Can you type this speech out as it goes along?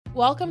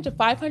Welcome to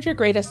 500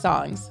 Greatest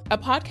Songs, a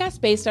podcast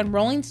based on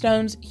Rolling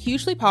Stone's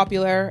hugely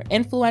popular,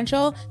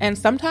 influential, and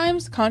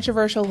sometimes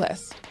controversial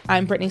list.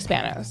 I'm Brittany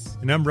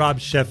Spanos. And I'm Rob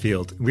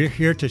Sheffield. We're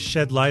here to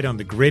shed light on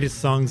the greatest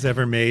songs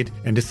ever made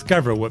and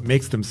discover what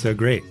makes them so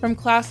great. From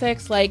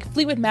classics like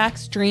Fleetwood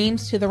Mac's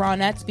Dreams to the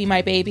Ronettes' Be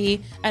My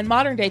Baby, and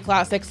modern-day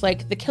classics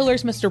like The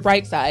Killers' Mr.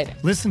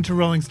 Brightside. Listen to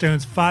Rolling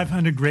Stone's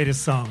 500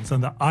 Greatest Songs on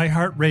the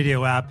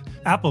iHeartRadio app,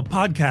 Apple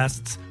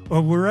Podcasts,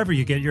 or wherever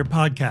you get your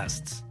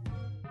podcasts.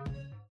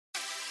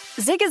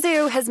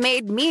 Zigazoo has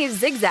made me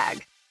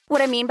zigzag. What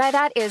I mean by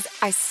that is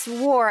I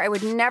swore I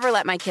would never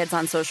let my kids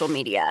on social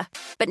media.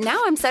 But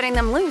now I'm setting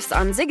them loose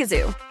on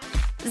Zigazoo.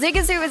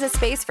 Zigazoo is a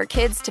space for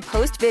kids to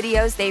post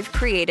videos they've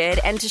created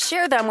and to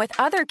share them with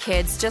other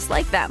kids just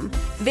like them.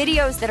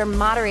 Videos that are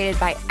moderated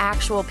by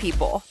actual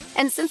people.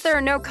 And since there are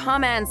no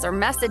comments or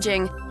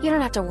messaging, you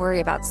don't have to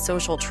worry about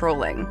social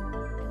trolling.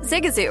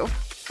 Zigazoo,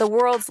 the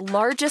world's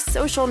largest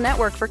social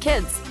network for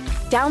kids.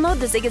 Download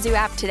the Zigazoo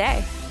app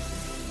today.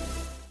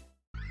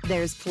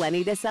 There's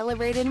plenty to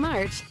celebrate in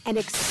March and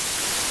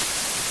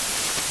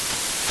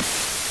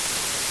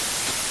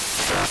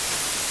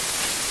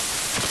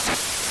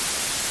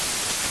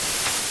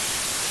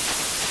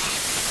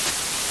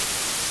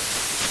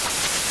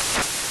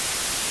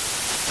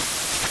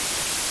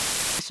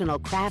National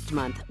Craft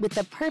Month with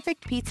the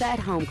perfect pizza at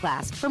home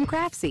class from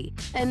Craftsy.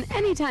 And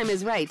anytime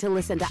is right to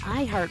listen to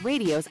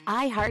iHeartRadio's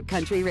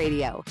iHeartCountry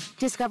Radio.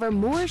 Discover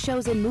more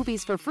shows and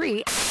movies for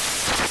free.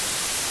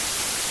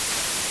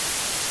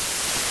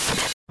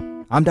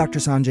 I'm Dr.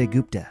 Sanjay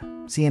Gupta,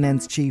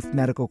 CNN's chief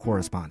medical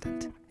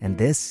correspondent, and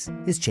this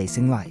is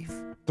Chasing Life.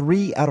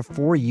 3 out of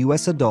 4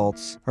 U.S.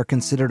 adults are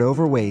considered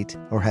overweight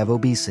or have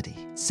obesity.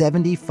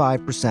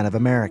 75% of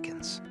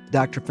Americans.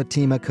 Dr.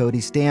 Fatima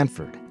Cody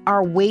Stanford.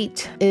 Our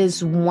weight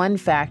is one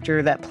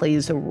factor that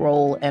plays a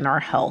role in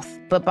our health,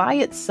 but by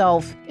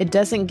itself, it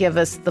doesn't give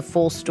us the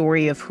full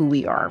story of who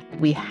we are.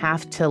 We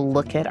have to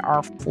look at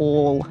our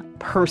full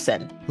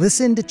person.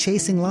 Listen to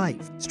Chasing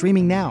Life,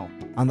 streaming now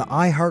on the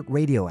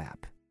iHeartRadio app.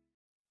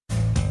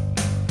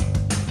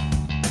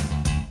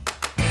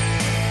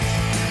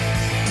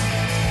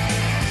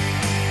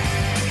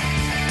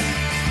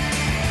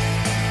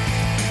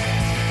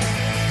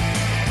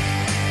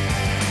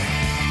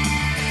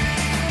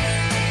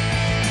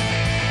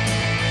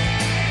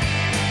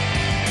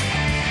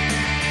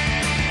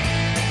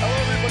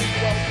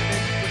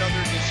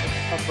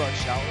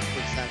 Rush Hour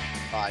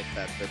presented by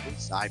Bet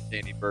Rivers. I'm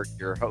Danny Burke,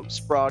 your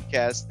host,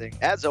 broadcasting,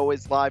 as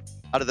always, live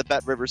out of the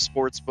Bet Rivers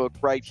Sportsbook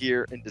right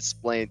here in Des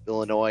Plaines,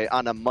 Illinois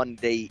on a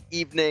Monday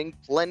evening.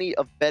 Plenty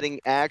of betting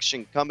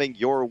action coming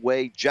your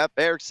way. Jeff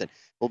Erickson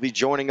will be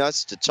joining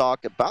us to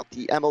talk about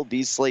the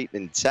MLB slate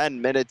in 10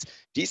 minutes.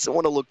 Decent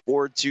one to look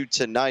forward to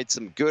tonight.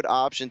 Some good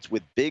options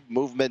with big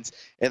movements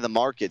in the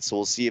market. So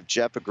we'll see if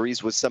Jeff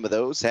agrees with some of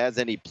those, has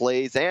any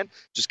plays, and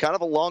just kind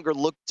of a longer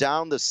look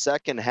down the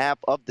second half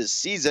of the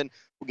season.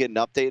 We'll get an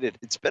update.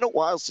 It's been a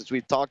while since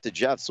we've talked to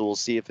Jeff, so we'll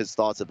see if his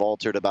thoughts have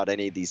altered about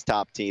any of these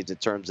top teams in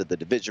terms of the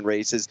division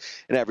races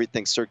and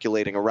everything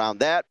circulating around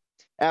that.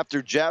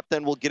 After Jeff,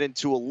 then we'll get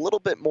into a little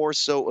bit more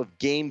so of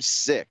Game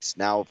 6.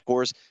 Now, of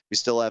course, we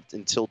still have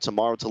until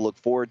tomorrow to look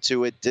forward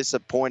to it.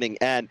 Disappointing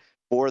end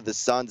for the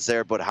Suns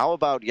there, but how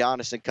about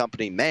Giannis and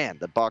company? Man,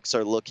 the Bucks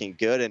are looking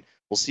good, and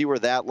we'll see where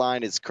that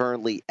line is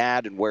currently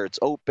at and where it's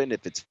open,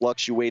 if it's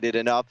fluctuated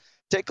enough.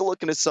 Take a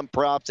look into some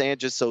props and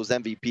just those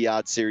MVP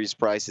odd series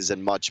prices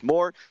and much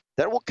more.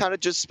 Then we'll kind of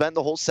just spend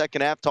the whole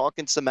second half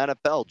talking some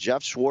NFL.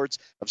 Jeff Schwartz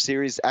of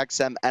Sirius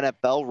XM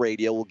NFL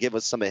Radio will give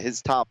us some of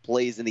his top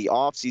plays in the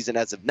offseason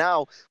as of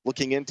now,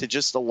 looking into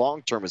just the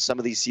long term of some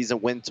of these season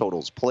win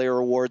totals, player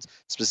awards,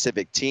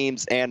 specific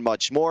teams, and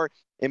much more.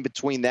 In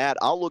between that,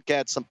 I'll look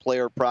at some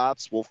player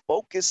props. We'll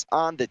focus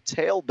on the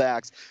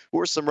tailbacks,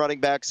 who are some running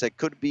backs that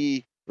could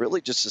be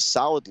really just a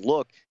solid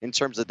look in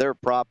terms of their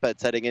prop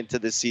bets heading into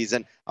this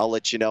season. I'll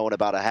let you know in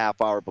about a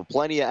half hour, but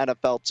plenty of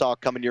NFL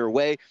talk coming your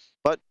way.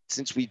 But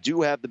since we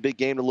do have the big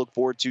game to look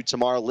forward to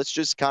tomorrow, let's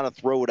just kind of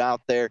throw it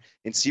out there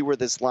and see where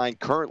this line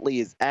currently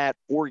is at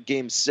for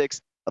Game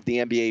 6 of the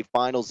NBA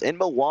Finals. In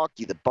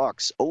Milwaukee, the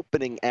Bucks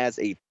opening as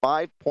a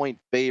 5-point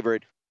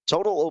favorite.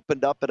 Total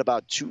opened up at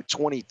about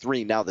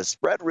 223. Now, the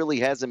spread really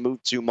hasn't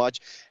moved too much.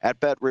 At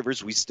Bet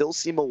Rivers, we still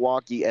see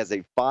Milwaukee as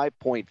a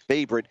 5-point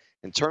favorite.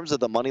 In terms of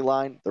the money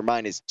line, their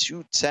line is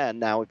 210.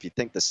 Now, if you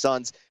think the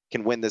Suns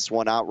can win this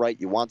one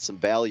outright, you want some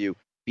value.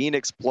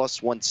 Phoenix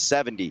plus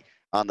 170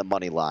 on the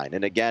money line.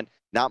 And again,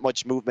 not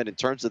much movement in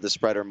terms of the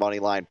spread or money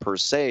line per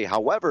se.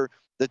 However,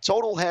 the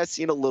total has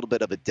seen a little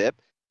bit of a dip.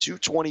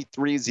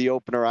 223 is the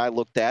opener I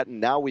looked at,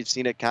 and now we've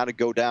seen it kind of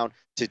go down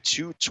to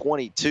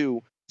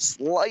 222,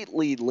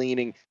 slightly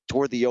leaning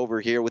toward the over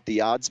here with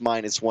the odds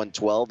minus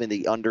 112 and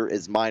the under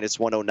is minus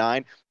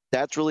 109.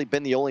 That's really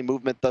been the only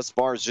movement thus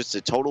far, is just a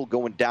total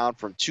going down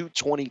from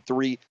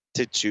 223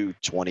 to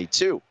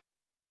 222.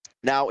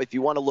 Now, if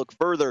you want to look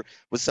further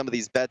with some of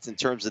these bets in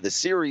terms of the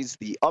series,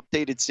 the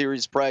updated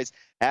series price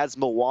has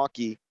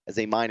Milwaukee as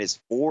a minus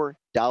 $4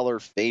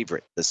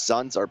 favorite. The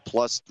Suns are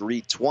plus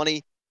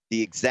 320.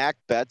 the exact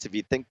bets. If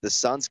you think the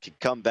Suns could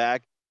come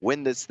back,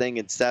 win this thing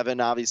in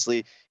 7,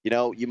 obviously,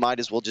 you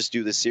might as well just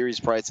do the series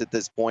price at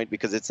this point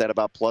because it's at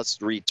about plus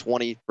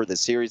 320 for the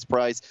series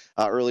price.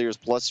 Earlier it was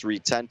plus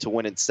 310 to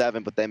win in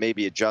 7, but they may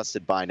be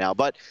adjusted by now.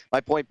 But my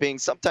point being,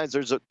 sometimes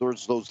there's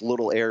those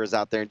little errors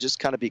out there, and just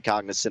kind of be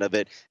cognizant of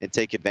it and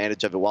take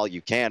advantage of it while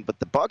you can. But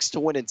the Bucks to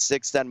win in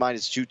 6, then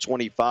minus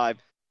 225.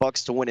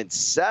 Bucks to win in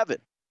 7.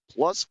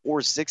 Plus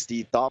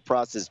 460, thought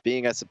process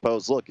being, I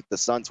suppose, look, if the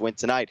Suns win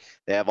tonight,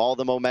 they have all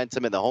the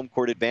momentum and the home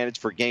court advantage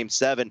for Game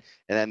 7,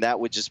 and then that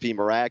would just be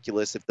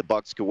miraculous if the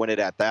Bucks could win it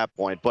at that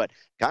point. But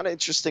kind of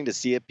interesting to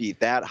see it be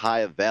that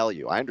high of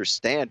value. I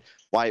understand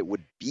why it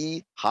would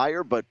be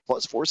higher, but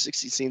plus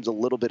 460 seems a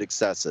little bit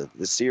excessive.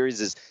 The series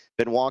has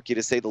been wonky,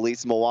 to say the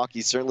least.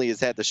 Milwaukee certainly has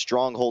had the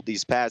stronghold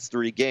these past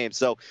 3 games.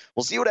 So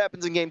we'll see what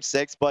happens in Game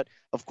 6. But,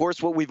 of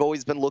course, what we've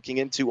always been looking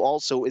into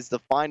also is the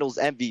Finals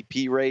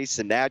MVP race.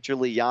 And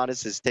naturally,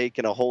 Giannis has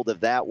taken a hold of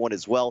that one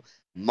as well.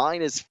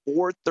 Minus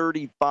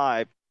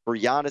 435 for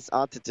Giannis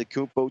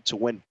Antetokounmpo to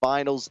win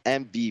Finals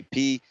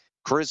MVP.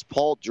 Chris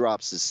Paul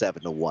drops to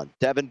 7-1.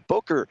 Devin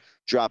Booker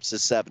drops to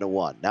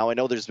 7-1. Now, I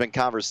know there's been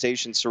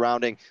conversation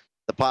surrounding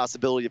the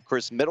possibility of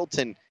Chris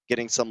Middleton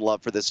getting some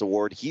love for this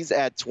award. He's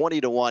at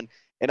 20-1,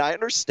 and I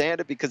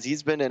understand it because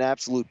he's been an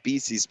absolute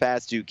beast these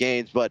past 2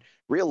 games, but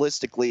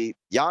realistically,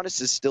 Giannis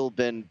has still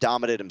been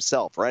dominant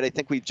himself, right? I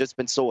think we've just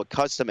been so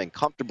accustomed and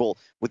comfortable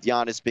with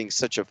Giannis being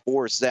such a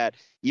force that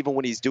even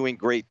when he's doing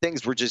great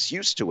things, we're just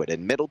used to it.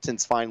 And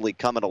Middleton's finally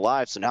coming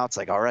alive, so now it's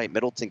like, all right,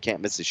 Middleton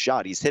can't miss a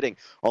shot. He's hitting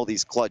all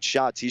these clutch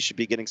shots. He should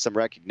be getting some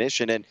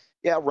recognition, and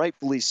yeah,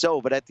 rightfully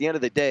so, but at the end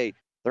of the day,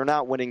 they're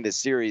not winning this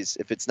series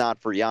if it's not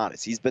for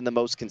Giannis. He's been the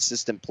most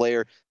consistent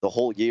player the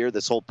whole year,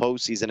 this whole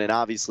postseason, and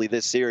obviously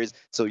this series.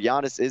 So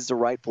Giannis is the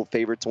rightful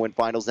favorite to win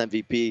Finals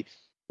MVP.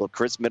 Look,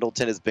 Chris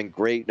Middleton has been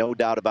great, no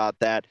doubt about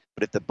that.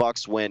 But if the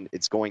Bucks win,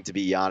 it's going to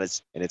be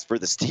Giannis, and it's for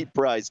the steep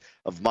price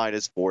of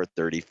minus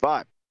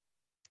 435.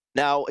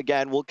 Now,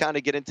 again, we'll kind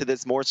of get into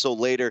this more so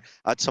later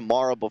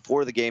tomorrow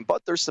before the game,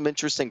 but there's some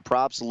interesting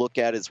props to look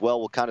at as well.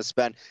 We'll kind of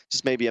spend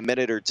just maybe a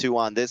minute or 2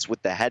 on this with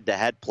the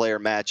head-to-head player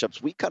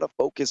matchups. We kind of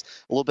focus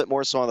a little bit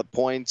more so on the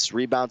points,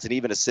 rebounds, and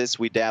even assists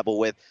we dabble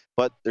with,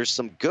 but there's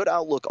some good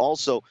outlook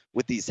also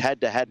with these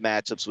head-to-head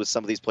matchups with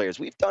some of these players.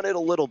 We've done it a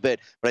little bit,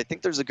 but I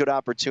think there's a good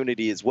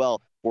opportunity as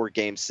well for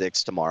Game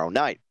 6 tomorrow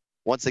night.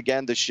 Once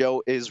again, the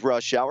show is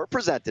Rush Hour,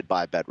 presented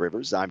by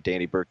BetRivers. I'm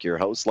Danny Burke, your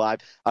host, live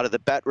out of the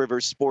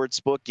BetRivers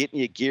Sportsbook, getting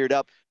you geared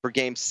up for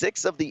Game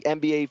 6 of the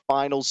NBA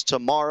Finals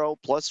tomorrow.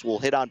 Plus, we'll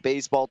hit on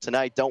baseball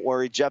tonight. Don't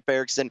worry, Jeff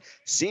Erickson,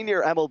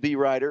 senior MLB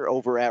writer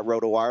over at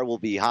RotoWire, will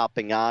be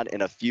hopping on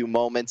in a few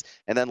moments.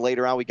 And then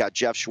later on, we got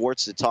Jeff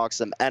Schwartz to talk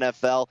some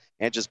NFL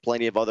and just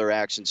plenty of other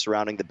action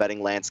surrounding the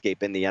betting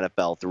landscape in the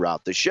NFL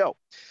throughout the show.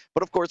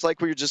 But, of course,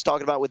 like we were just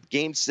talking about with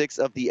Game 6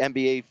 of the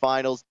NBA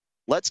Finals,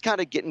 let's kind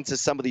of get into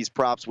some of these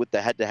props with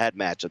the head-to-head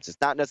matchups. It's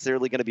not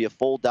necessarily going to be a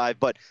full dive,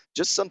 but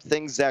just some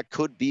things that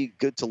could be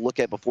good to look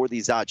at before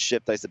these odds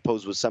shift, I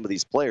suppose, with some of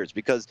these players.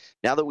 Because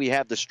now that we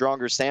have the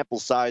stronger sample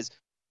size,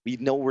 we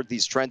know where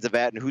these trends have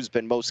at and who's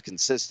been most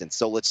consistent.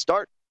 So let's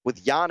start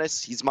with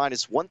Giannis. He's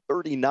minus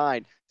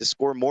 139 to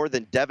score more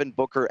than Devin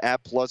Booker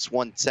at plus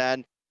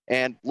 110.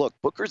 And look,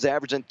 Booker's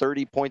averaging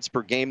 30 points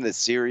per game this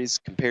series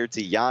compared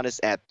to Giannis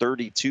at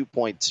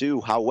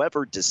 32.2.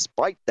 However,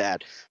 despite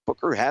that,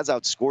 Booker has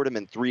outscored him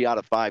in 3 out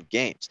of 5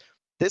 games.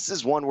 This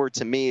is one where,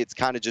 to me, it's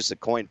kind of just a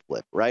coin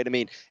flip, right? I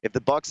mean, if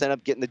the Bucks end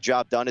up getting the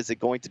job done, is it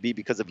going to be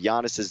because of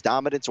Giannis's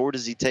dominance, or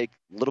does he take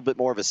a little bit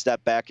more of a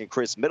step back and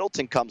Chris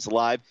Middleton comes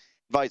alive?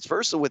 Vice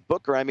versa with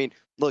Booker. I mean,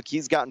 look,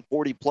 he's gotten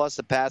 40-plus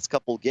the past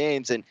couple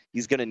games, and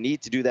he's going to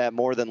need to do that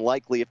more than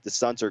likely if the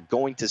Suns are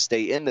going to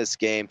stay in this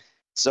game.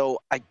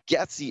 So I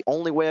guess the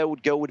only way I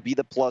would go would be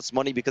the plus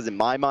money, because in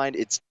my mind,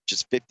 it's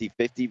just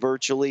 50-50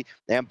 virtually.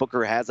 And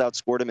Booker has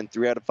outscored him in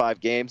 3 out of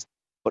 5 games.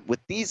 But with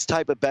these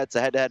type of bets,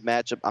 a head-to-head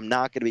matchup, I'm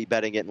not going to be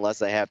betting it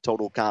unless I have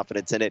total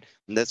confidence in it.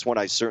 And this one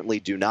I certainly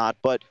do not,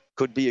 but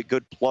could be a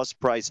good plus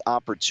price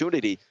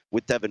opportunity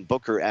with Devin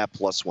Booker at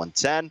plus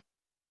 110.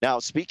 Now,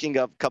 speaking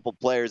of a couple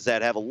players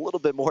that have a little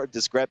bit more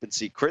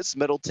discrepancy, Chris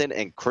Middleton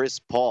and Chris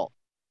Paul.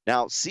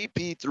 Now,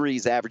 CP3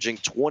 is averaging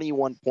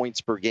 21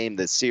 points per game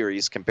this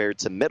series compared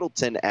to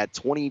Middleton at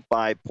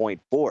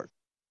 25.4.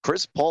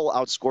 Chris Paul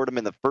outscored him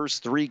in the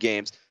first 3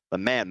 games, but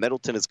man,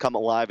 Middleton has come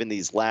alive in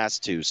these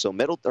last 2. So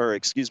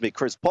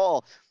Chris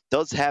Paul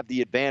does have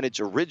the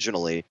advantage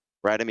originally,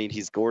 right? I mean,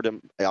 he's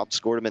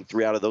outscored him in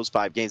 3 out of those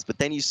 5 games, but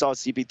then you saw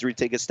CP3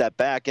 take a step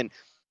back, and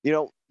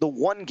the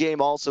one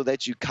game also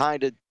that you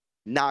kind of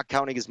not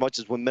counting as much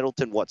as when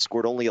Middleton,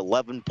 scored only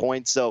 11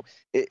 points. So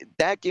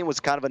that game was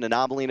kind of an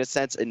anomaly in a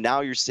sense, and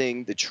now you're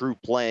seeing the true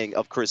playing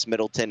of Chris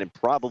Middleton and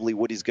probably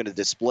what he's going to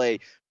display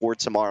for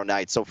tomorrow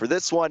night. So for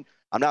this one,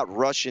 I'm not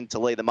rushing to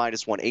lay the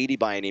minus 180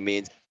 by any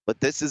means, but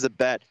this is a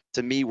bet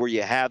to me where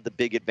you have the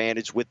big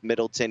advantage with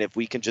Middleton if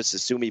we can just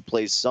assume he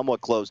plays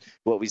somewhat close to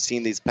what we've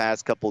seen these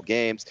past couple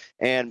games.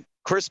 And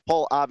Chris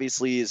Paul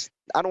obviously is,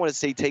 I don't want to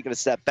say taking a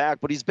step back,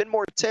 but he's been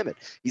more timid.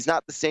 He's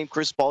not the same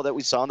Chris Paul that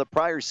we saw in the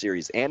prior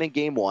series and in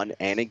game 1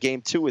 and in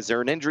game 2. Is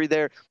there an injury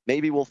there?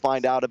 Maybe we'll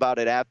find out about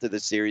it after the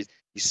series.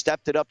 He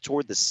stepped it up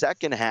toward the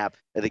second half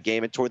of the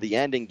game and toward the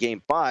end in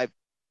game 5.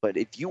 But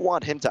if you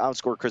want him to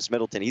outscore Chris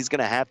Middleton, he's going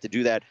to have to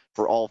do that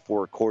for all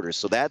 4 quarters.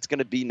 So that's going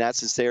to be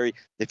necessary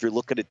if you're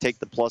looking to take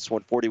the plus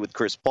 140 with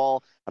Chris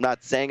Paul. I'm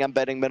not saying I'm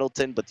betting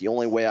Middleton, but the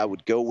only way I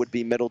would go would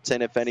be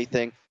Middleton, if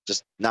anything.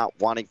 Just not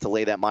wanting to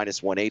lay that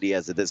minus 180,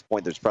 as at this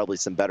point there's probably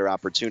some better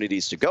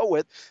opportunities to go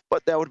with.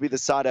 But that would be the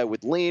side I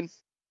would lean.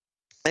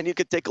 And you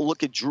could take a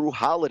look at Jrue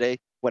Holiday.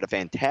 What a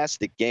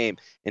fantastic game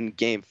in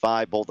Game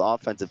 5, both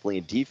offensively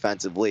and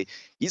defensively.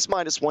 He's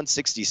minus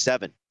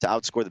 167 to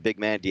outscore the big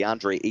man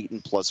DeAndre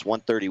Ayton plus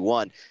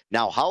 131.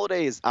 Now,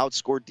 Holiday has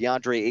outscored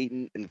DeAndre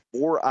Ayton in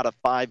 4 out of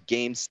 5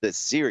 games this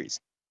series.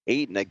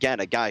 Ayton, again,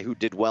 a guy who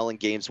did well in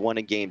Games 1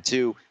 and Game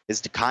 2, is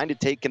to kind of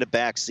taking a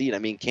back seat. I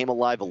mean, came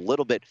alive a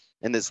little bit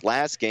in this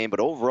last game, but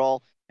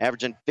overall,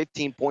 averaging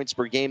 15 points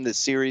per game this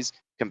series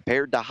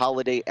compared to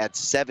Holiday at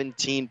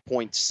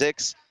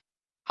 17.6.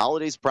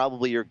 Holiday's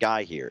probably your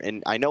guy here.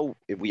 And I know,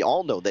 we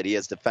all know that he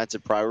has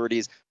defensive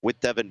priorities with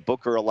Devin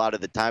Booker a lot of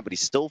the time, but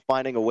he's still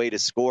finding a way to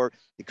score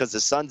because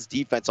the Suns'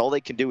 defense, all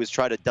they can do is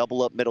try to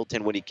double up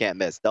Middleton when he can't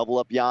miss. Double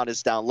up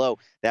Giannis down low.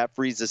 That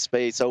frees the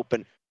space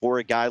open for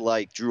a guy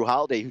like Jrue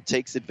Holiday, who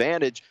takes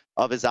advantage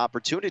of his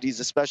opportunities,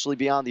 especially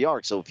beyond the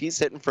arc. So if he's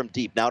hitting from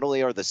deep, not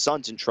only are the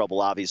Suns in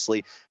trouble,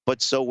 obviously,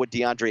 but so would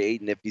DeAndre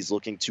Ayton if he's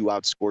looking to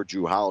outscore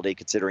Jrue Holiday,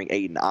 considering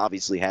Ayton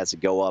obviously has to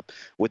go up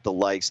with the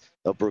likes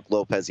of Brook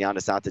Lopez,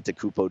 Giannis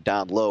Antetokounmpo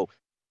down low.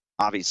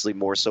 Obviously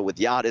more so with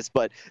Giannis,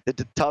 but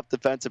the tough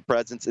defensive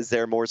presence is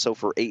there more so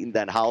for Ayton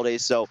than Holiday.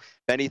 So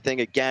if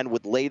anything, again,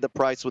 would lay the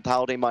price with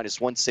Holiday minus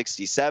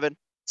 167.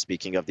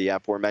 Speaking of the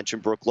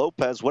aforementioned Brook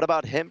Lopez, what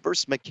about him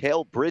versus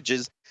Mikal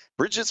Bridges?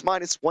 Bridges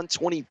minus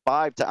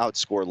 125 to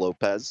outscore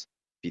Lopez.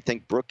 If you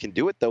think Brook can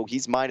do it, though,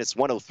 he's minus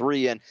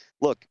 103. And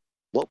look,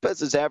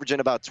 Lopez is averaging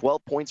about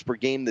 12 points per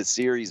game this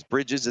series.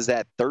 Bridges is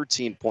at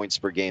 13 points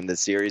per game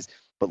this series.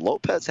 But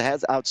Lopez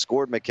has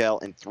outscored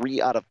Mikal in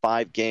 3 out of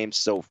 5 games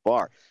so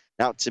far.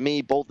 Now, to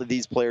me, both of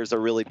these players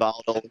are really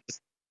volatile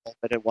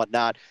and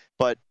whatnot.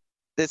 But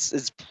this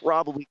is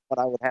probably what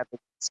I would have the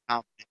most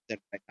confidence in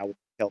right now with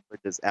Mikal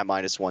Bridges at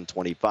minus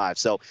 125.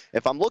 So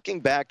if I'm looking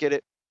back at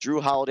it,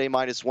 Jrue Holiday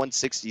minus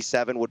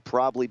 167 would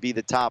probably be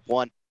the top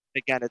one.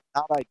 Again, it's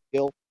not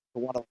ideal to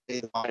want to pay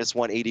the minus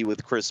 180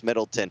 with Chris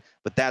Middleton,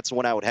 but that's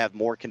one I would have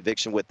more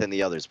conviction with than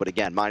the others. But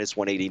again, minus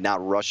 180,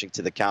 not rushing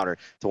to the counter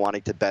to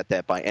wanting to bet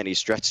that by any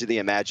stretch of the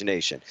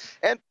imagination.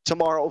 And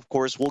tomorrow, of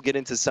course, we'll get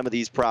into some of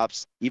these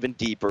props even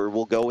deeper.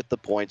 We'll go with the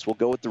points. We'll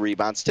go with the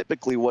rebounds,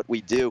 typically what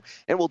we do,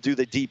 and we'll do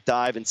the deep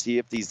dive and see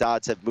if these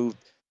odds have moved,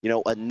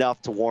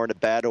 enough to warrant a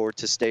bet or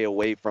to stay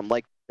away from,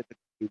 like,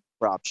 the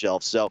prop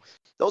shelf. So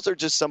those are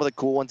just some of the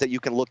cool ones that you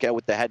can look at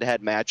with the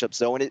head-to-head matchup.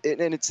 So, and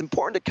it's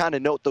important to kind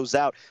of note those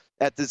out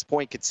at this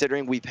point,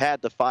 considering we've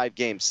had the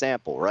 5-game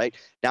sample, right?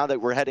 Now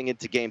that we're heading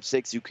into Game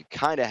 6, you could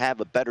kind of have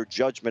a better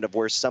judgment of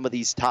where some of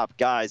these top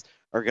guys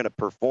are going to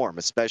perform,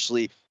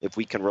 especially if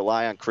we can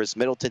rely on Chris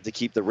Middleton to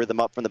keep the rhythm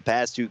up from the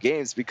past 2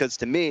 games, because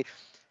to me,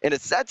 in a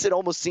sense, it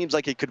almost seems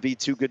like it could be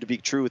too good to be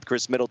true with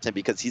Chris Middleton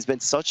because he's been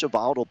such a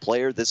volatile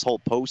player this whole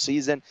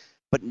postseason.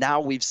 But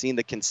now we've seen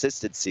the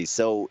consistency.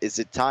 So is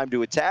it time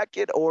to attack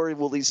it, or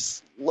will he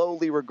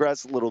slowly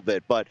regress a little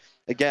bit? But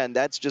again,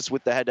 that's just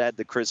with the head-to-head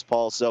to Chris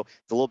Paul. So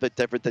it's a little bit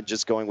different than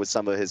just going with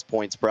some of his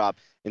points prop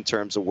in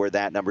terms of where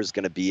that number is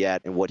going to be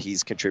at and what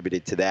he's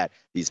contributed to that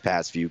these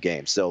past few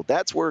games. So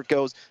that's where it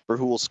goes for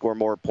who will score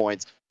more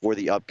points for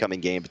the upcoming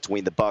game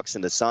between the Bucks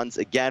and the Suns.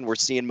 Again, we're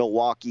seeing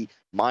Milwaukee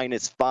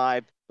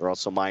 -5. They're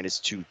also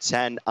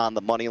 -210 on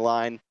the money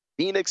line.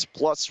 Phoenix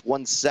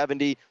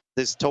 +170.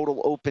 This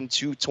total open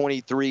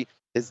 223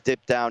 is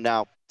dipped down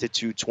now to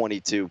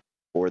 222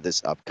 for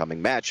this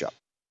upcoming matchup.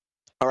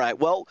 All right,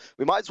 well,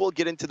 we might as well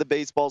get into the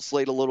baseball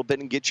slate a little bit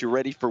and get you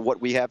ready for what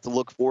we have to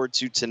look forward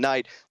to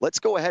tonight. Let's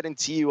go ahead and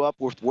tee you up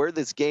with where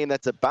this game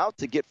that's about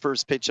to get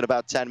first pitch in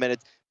about 10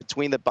 minutes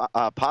between the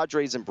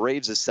Padres and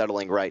Braves is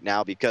settling right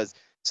now, because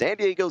San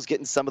Diego's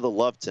getting some of the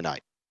love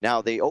tonight.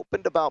 Now, they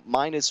opened about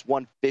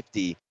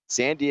 -150.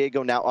 San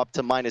Diego now up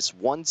to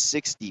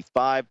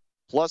 -165.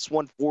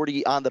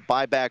 +140 on the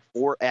buyback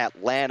for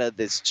Atlanta.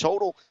 This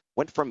total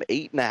went from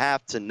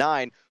 8.5 to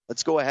 9.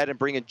 Let's go ahead and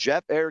bring in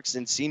Jeff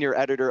Erickson, senior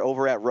editor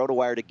over at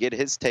RotoWire, to get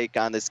his take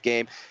on this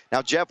game.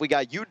 Now, Jeff, we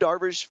got Yu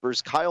Darvish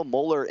versus Kyle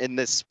Muller in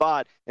this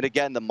spot. And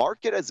again, the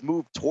market has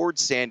moved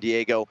towards San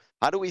Diego.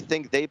 How do we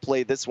think they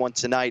play this one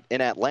tonight in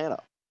Atlanta?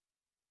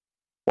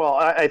 Well,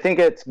 I think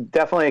it's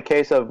definitely a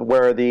case of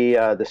where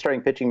the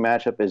starting pitching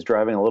matchup is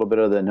driving a little bit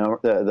of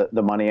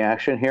the money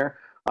action here.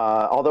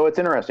 Although it's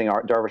interesting,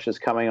 Darvish is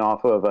coming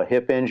off of a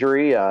hip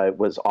injury. It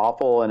was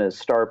awful in his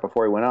start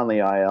before he went on the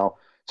IL.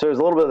 So there's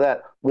a little bit of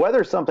that.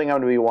 Weather's something I'm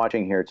going to be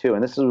watching here, too.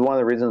 And this is one of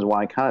the reasons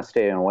why I kind of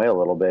stay away a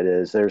little bit,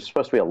 is there's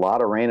supposed to be a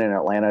lot of rain in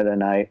Atlanta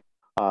tonight.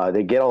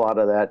 They get a lot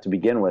of that to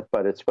begin with,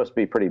 but it's supposed to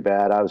be pretty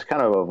bad. I was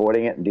kind of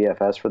avoiding it in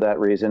DFS for that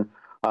reason.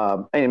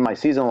 In my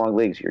season-long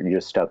leagues, you're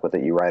just stuck with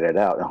it. You write it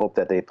out and hope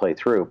that they play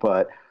through.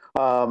 But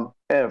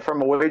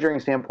from a wagering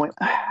standpoint,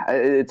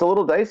 it's a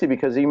little dicey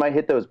because you might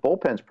hit those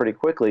bullpens pretty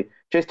quickly.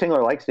 Chase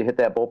Tingler likes to hit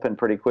that bullpen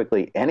pretty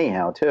quickly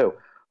anyhow, too.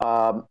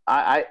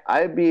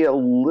 I'd be a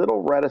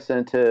little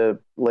reticent to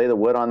lay the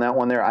wood on that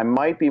one there. I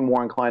might be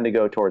more inclined to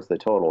go towards the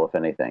total, if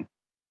anything.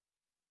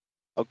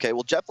 Okay,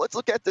 well, Jeff, let's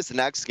look at this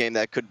next game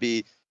that could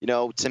be,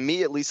 to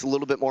me at least a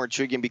little bit more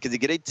intriguing because you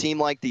get a team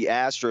like the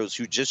Astros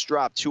who just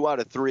dropped 2 out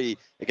of 3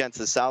 against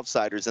the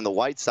Southsiders and the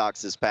White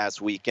Sox this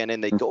past weekend,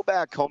 and they go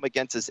back home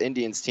against this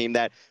Indians team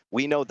that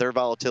we know their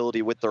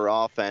volatility with their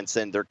offense,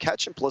 and they're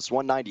catching plus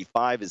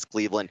 195 is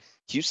Cleveland.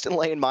 Houston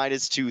laying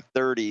minus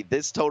 230.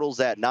 This total's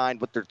at 9,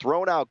 but they're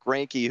throwing out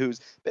Greinke, who's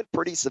been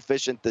pretty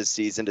sufficient this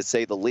season, to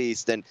say the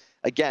least. And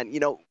again,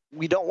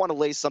 we don't want to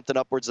lay something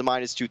upwards of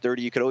minus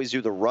 230. You could always do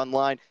the run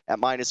line at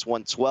minus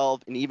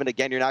 112. And even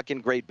again, you're not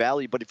getting great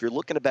value. But if you're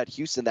looking to bet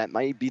Houston, that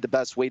might be the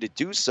best way to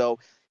do so.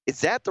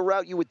 Is that the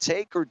route you would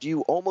take, or do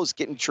you almost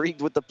get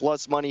intrigued with the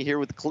plus money here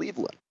with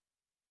Cleveland?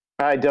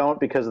 I don't,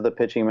 because of the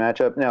pitching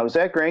matchup. Now,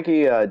 Zach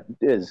Greinke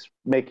is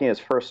making his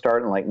first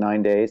start in like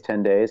 9 days,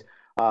 10 days.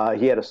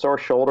 He had a sore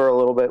shoulder a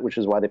little bit, which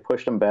is why they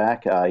pushed him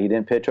back. He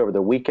didn't pitch over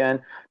the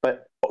weekend.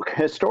 But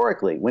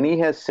historically, when he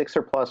has six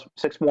or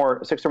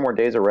more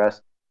days of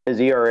rest, his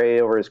ERA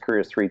over his career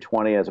is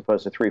 3.20 as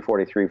opposed to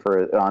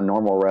 3.43 on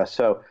normal rest.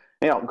 So,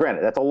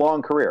 granted, that's a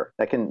long career.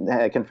 That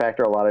can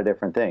factor a lot of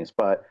different things.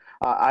 But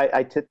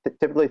I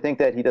typically think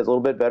that he does a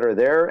little bit better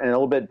there and a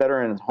little bit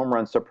better in home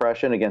run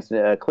suppression against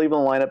a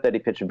Cleveland lineup that he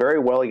pitched very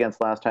well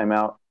against last time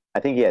out. I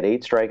think he had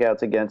 8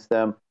 strikeouts against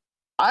them.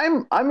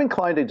 I'm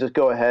inclined to just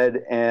go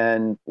ahead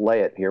and lay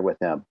it here with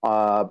him,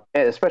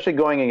 especially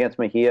going against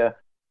Mejia.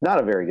 Not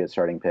a very good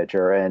starting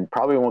pitcher and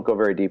probably won't go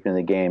very deep in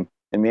the game.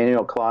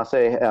 Emmanuel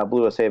Clase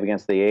blew a save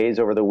against the A's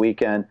over the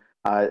weekend.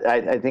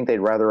 I think they'd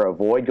rather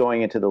avoid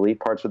going into the lead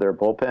parts of their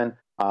bullpen.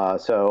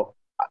 So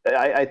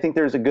I think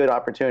there's a good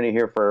opportunity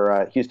here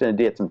for Houston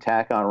to get some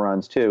tack-on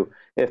runs, too.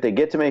 If they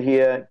get to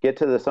Mejia, get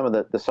to some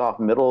of the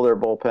soft middle of their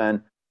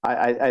bullpen,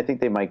 I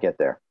think they might get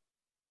there.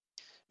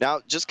 Now,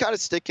 just kind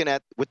of sticking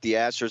with the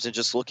Astros and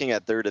just looking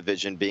at their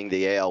division being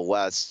the AL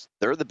West,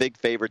 they're the big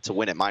favorite to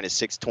win at minus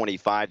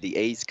 625. The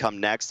A's come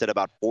next at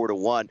about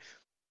 4-1.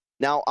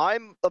 Now,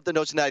 I'm of the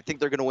notion that I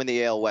think they're going to win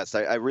the AL West.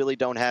 I really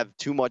don't have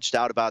too much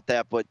doubt about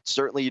that, but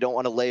certainly you don't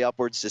want to lay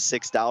upwards to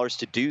 $6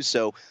 to do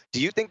so.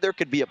 Do you think there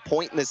could be a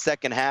point in the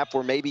second half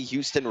where maybe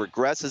Houston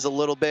regresses a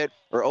little bit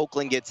or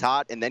Oakland gets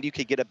hot and then you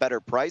could get a better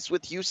price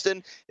with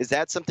Houston? Is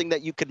that something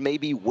that you could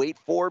maybe wait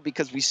for?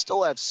 Because we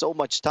still have so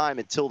much time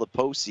until the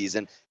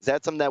postseason. Is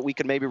that something that we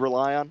could maybe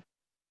rely on?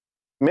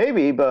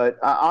 Maybe, but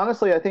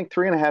honestly, I think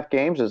 3.5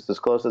 games is as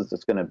close as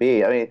it's going to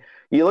be. I mean,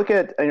 you look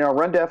at,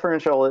 run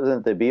differential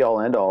isn't the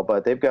be-all, end-all,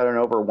 but they've got an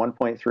over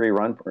 1.3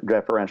 run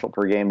differential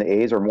per game. The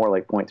A's are more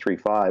like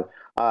 0.35.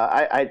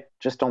 I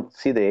just don't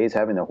see the A's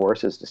having the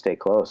horses to stay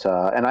close.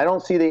 And I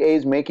don't see the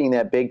A's making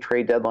that big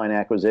trade deadline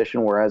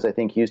acquisition, whereas I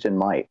think Houston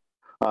might.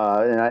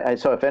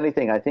 So if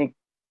anything, I think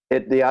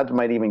the odds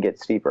might even get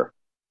steeper.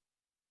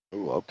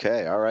 Ooh,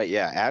 okay. All right.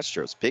 Yeah.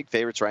 Astros, big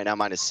favorites right now,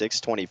 minus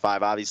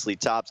 625. Obviously,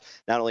 tops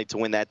not only to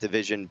win that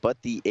division,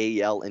 but the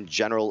AL in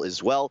general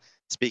as well.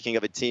 Speaking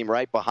of a team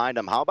right behind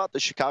them, how about the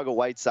Chicago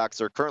White Sox?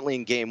 They're currently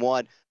in game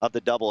 1 of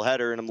the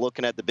doubleheader, and I'm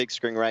looking at the big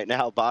screen right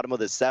now, bottom of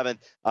the 7th.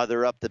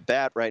 They're up to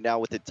bat right now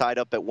with it tied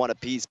up at 1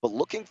 apiece. But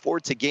looking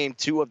forward to game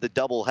 2 of the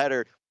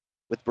doubleheader.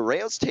 With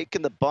Barrios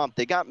taking the bump,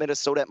 they got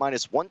Minnesota at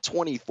minus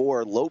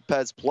 124,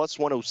 Lopez plus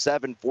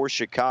 107 for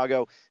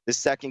Chicago. The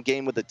second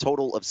game with a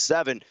total of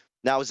 7.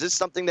 Now, is this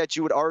something that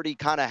you would already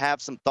kind of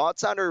have some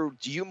thoughts on, or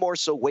do you more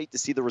so wait to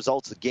see the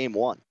results of game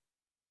 1?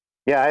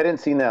 Yeah, I didn't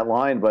see that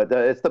line, but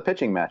it's the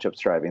pitching matchups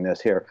driving this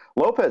here.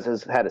 Lopez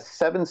has had a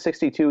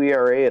 7.62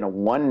 ERA and a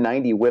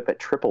 1.90 WHIP at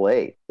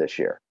AAA this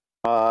year.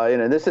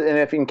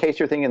 If in case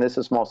you're thinking this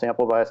is small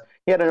sample bias,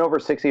 he had an over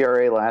 6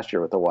 ERA last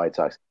year with the White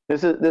Sox.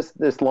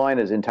 This line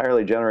is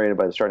entirely generated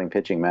by the starting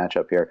pitching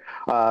matchup here.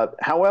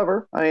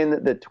 However,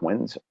 the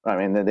Twins,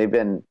 they've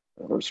been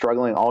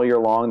struggling all year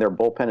long. Their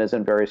bullpen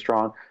isn't very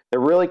strong. They're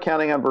really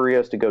counting on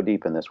Barrios to go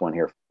deep in this one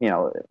here.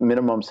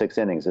 Minimum 6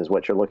 innings is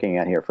what you're looking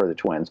at here for the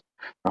Twins.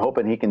 I'm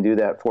hoping he can do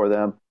that for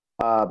them.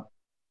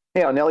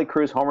 Nelly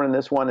Cruz homer in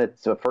this one.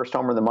 It's the first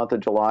homer in the month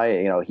of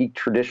July. He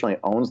traditionally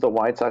owns the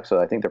White Sox, so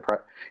I think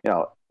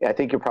I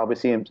think you'll probably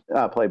see him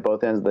play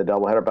both ends of the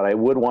doubleheader. But I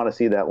would want to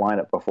see that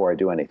lineup before I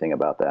do anything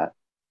about that.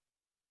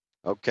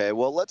 Okay,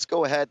 well, let's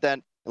go ahead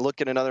then and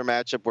look at another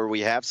matchup where we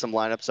have some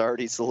lineups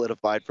already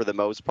solidified for the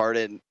most part,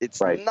 and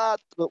it's not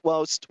the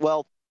most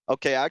well.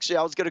 Okay, actually,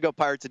 I was going to go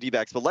Pirates and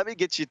D-backs, but let me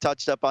get you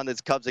touched up on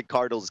this Cubs and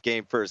Cardinals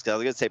game first. I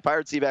was going to say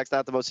Pirates D-backs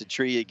not the most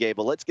intriguing game,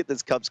 but let's get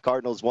this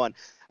Cubs-Cardinals one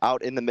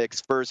out in the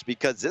mix first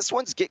because this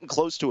one's getting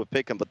close to a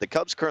pick 'em. But the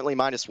Cubs currently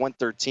minus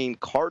 113,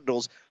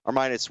 Cardinals are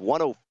minus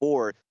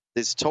 104.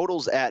 This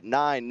total's at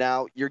 9.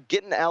 Now you're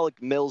getting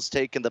Alec Mills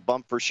taking the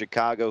bump for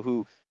Chicago,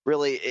 who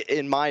really,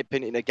 in my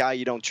opinion, a guy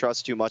you don't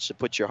trust too much to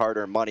put your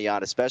hard-earned money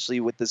on,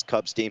 especially with this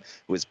Cubs team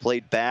who has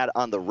played bad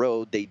on the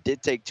road. They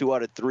did take 2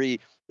 out of 3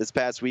 this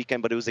past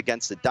weekend, but it was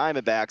against the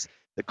Diamondbacks.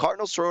 The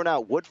Cardinals throwing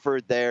out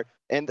Woodford there,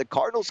 and the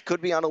Cardinals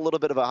could be on a little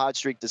bit of a hot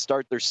streak to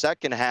start their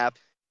second half.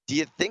 Do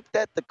you think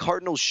that the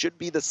Cardinals should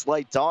be the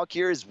slight dog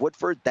here? Is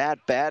Woodford that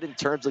bad in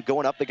terms of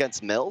going up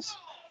against Mills?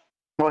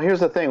 Well,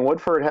 here's the thing.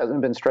 Woodford hasn't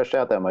been stretched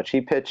out that much.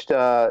 He pitched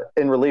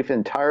in relief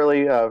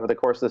entirely for the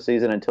course of the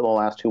season until the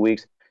last 2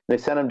 weeks. They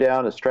sent him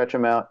down to stretch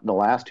him out. The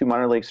last 2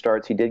 minor league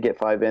starts, he did get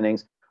 5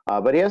 innings,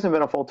 but he hasn't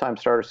been a full-time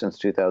starter since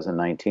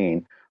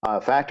 2019.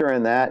 Factor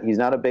in that, he's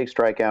not a big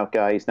strikeout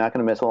guy. He's not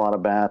going to miss a lot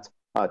of bats.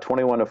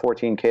 21 to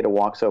 14 K to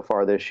walk so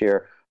far this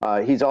year.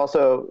 He's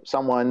also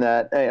someone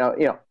that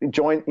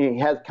he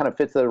has kind of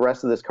fits the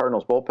rest of this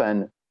Cardinals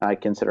bullpen. I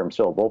consider him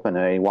still a bullpen,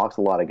 and he walks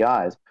a lot of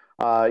guys.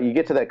 You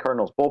get to that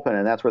Cardinals bullpen,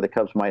 and that's where the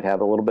Cubs might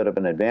have a little bit of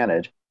an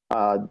advantage,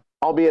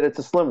 albeit it's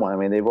a slim one. I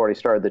mean, they've already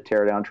started the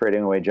teardown,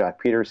 trading away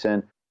Jack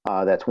Peterson.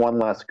 That's one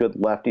less good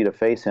lefty to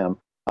face him.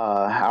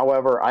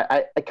 However,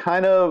 I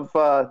kind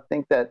of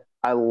think that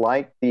I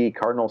like the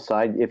Cardinals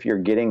side if you're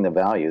getting the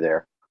value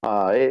there.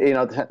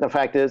 The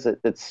fact is that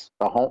it's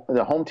the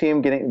home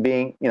team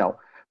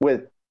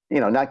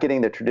not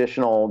getting the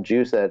traditional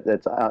juice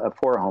that's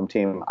for a home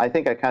team. I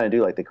think I kind of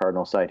do like the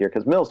Cardinals side here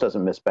because Mills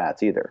doesn't miss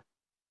bats either.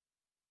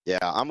 Yeah,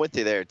 I'm with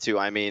you there, too.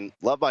 I mean,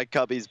 love my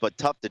Cubbies, but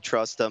tough to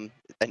trust them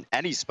in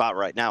any spot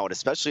right now, and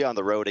especially on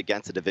the road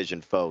against a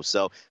division foe.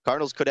 So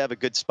Cardinals could have a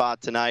good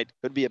spot tonight.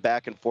 Could be a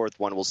back-and-forth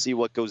one. We'll see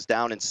what goes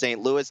down in St.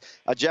 Louis.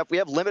 Jeff, we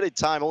have limited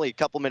time, only a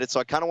couple minutes, so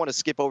I kind of want to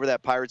skip over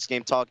that Pirates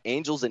game talk,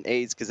 Angels and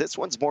A's, because this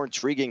one's more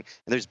intriguing.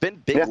 And there's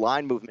been big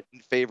line movement in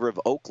favor of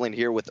Oakland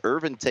here with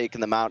Irvin taking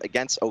them out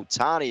against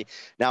Ohtani.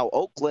 Now,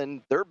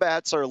 Oakland, their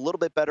bats are a little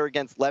bit better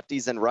against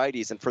lefties and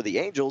righties. And for the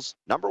Angels,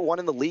 #1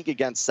 in the league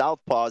against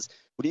southpaws.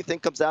 What do you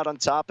think comes out on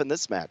top in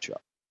this matchup?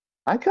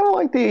 I kind of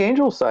like the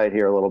Angels side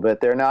here a little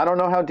bit there. Now, I don't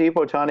know how deep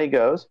Ohtani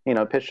goes.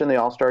 Pitched in the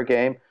All-Star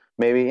game.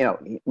 Maybe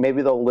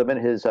they'll limit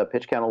his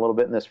pitch count a little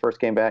bit in this first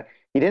game back.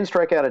 He didn't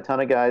strike out a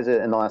ton of guys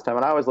in the last time,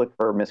 and I always look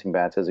for missing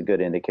bats as a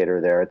good indicator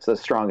there. It's the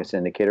strongest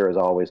indicator, as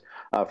always,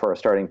 for a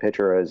starting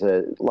pitcher as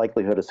a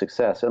likelihood of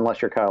success,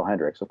 unless you're Kyle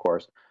Hendricks, of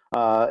course,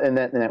 and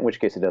in which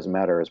case it doesn't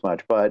matter as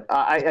much. But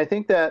I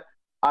think that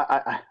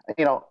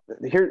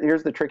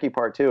here's the tricky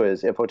part too: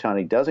 is if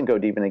Ohtani doesn't go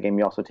deep in the game,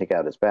 you also take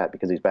out his bat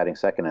because he's batting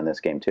second in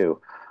this game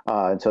too,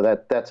 and so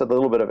that's a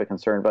little bit of a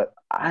concern. But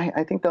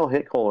I think they'll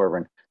hit Cole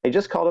Irvin. They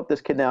just called up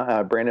this kid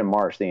now, Brandon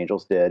Marsh, the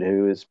Angels did,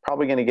 who is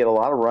probably going to get a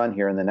lot of run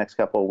here in the next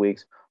couple of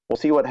weeks. We'll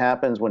see what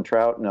happens when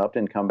Trout and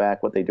Upton come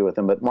back, what they do with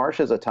him. But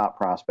Marsh is a top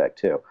prospect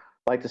too.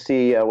 I'd like to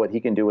see what he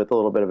can do with a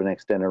little bit of an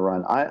extended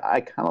run.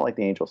 I kind of like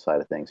the Angels side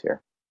of things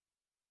here.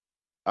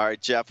 All right,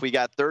 Jeff, we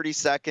got 30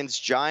 seconds.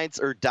 Giants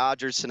or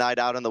Dodgers tonight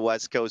out on the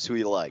West Coast? Who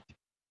you like?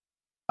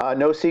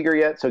 No Seager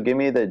yet, so give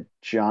me the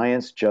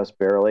Giants just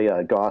barely.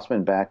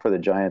 Gossman back for the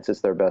Giants.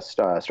 It's their best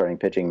starting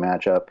pitching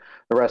matchup.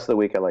 The rest of the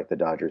week, I like the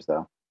Dodgers,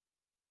 though.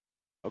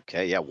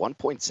 Okay, yeah,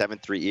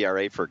 1.73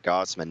 ERA for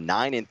Gossman,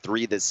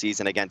 9-3 this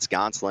season against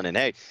Gonsolin. And,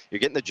 hey, you're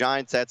getting the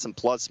Giants at some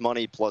plus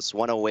money, plus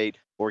 108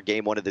 for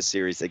game one of the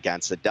series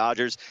against the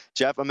Dodgers.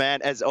 Jeff, my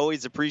man, as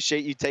always,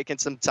 appreciate you taking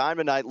some time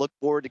tonight. Look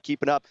forward to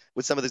keeping up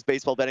with some of this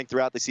baseball betting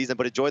throughout the season,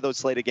 but enjoy those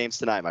slated games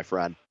tonight, my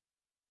friend.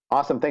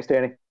 Awesome. Thanks,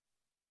 Danny.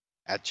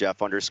 At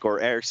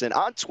Jeff_Erickson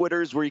on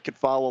Twitter is where you can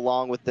follow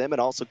along with him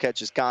and also catch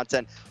his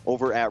content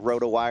over at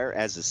RotoWire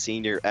as a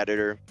senior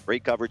editor.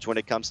 Great coverage when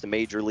it comes to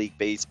Major League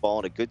Baseball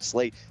and a good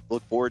slate to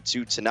look forward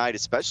to tonight,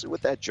 especially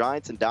with that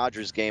Giants and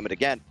Dodgers game. And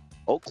again,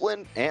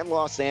 Oakland and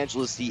Los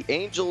Angeles, the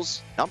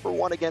Angels,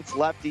 #1 against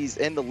lefties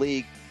in the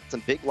league.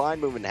 Some big line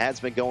movement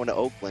has been going to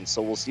Oakland,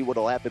 so we'll see what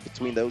will happen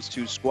between those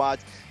two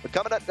squads. But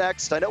coming up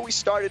next, I know we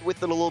started with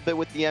it a little bit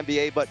with the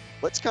NBA, but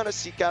let's kind of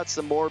seek out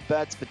some more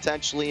bets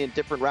potentially in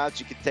different routes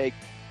you could take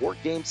for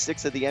Game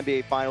 6 of the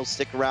NBA Finals.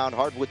 Stick around.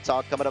 Hardwood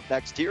Talk coming up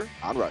next here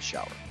on Rush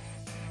Hour.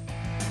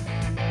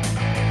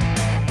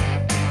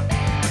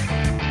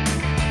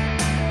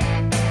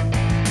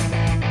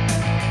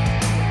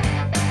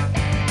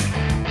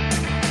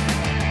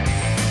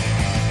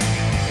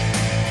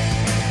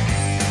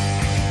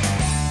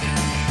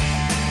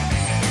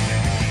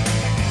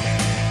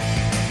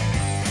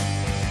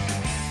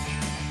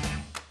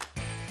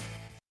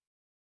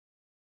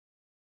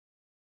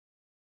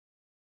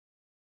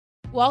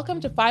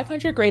 Welcome to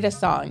 500 Greatest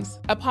Songs,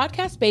 a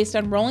podcast based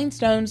on Rolling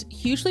Stone's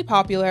hugely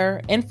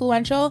popular,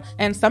 influential,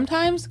 and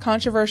sometimes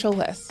controversial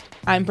list.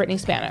 I'm Brittany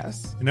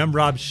Spanos. And I'm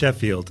Rob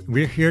Sheffield.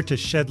 We're here to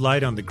shed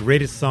light on the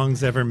greatest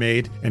songs ever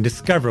made and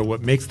discover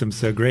what makes them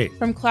so great.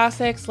 From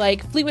classics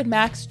like Fleetwood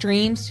Mac's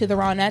Dreams to the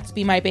Ronettes'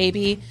 Be My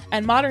Baby,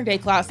 and modern-day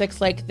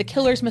classics like The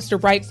Killer's Mr.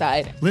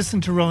 Brightside.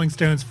 Listen to Rolling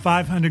Stone's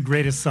 500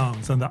 Greatest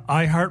Songs on the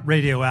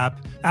iHeartRadio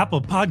app,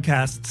 Apple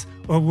Podcasts,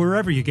 or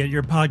wherever you get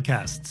your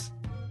podcasts.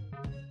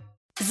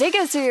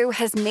 Zigazoo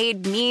has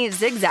made me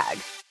zigzag.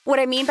 What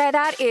I mean by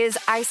that is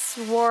I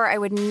swore I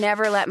would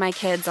never let my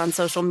kids on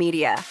social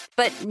media,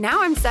 but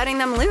now I'm setting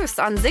them loose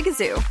on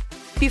Zigazoo.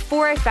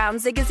 Before I found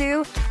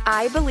Zigazoo,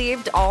 I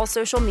believed all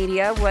social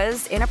media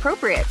was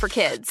inappropriate for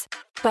kids.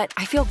 But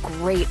I feel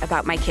great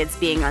about my kids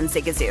being on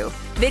Zigazoo.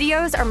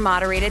 Videos are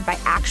moderated by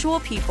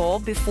actual people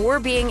before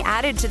being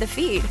added to the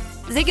feed.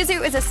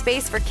 Zigazoo is a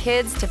space for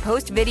kids to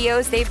post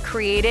videos they've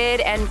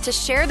created and to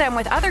share them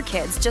with other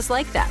kids just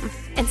like them.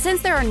 And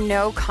since there are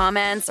no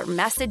comments or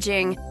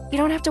messaging, you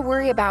don't have to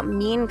worry about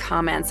mean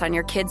comments on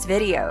your kids'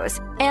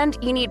 videos. And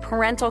you need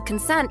parental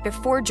consent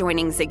before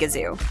joining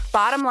Zigazoo.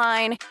 Bottom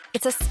line,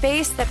 it's a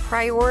space that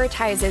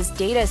prioritizes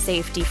data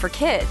safety for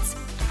kids.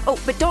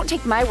 Oh, but don't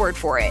take my word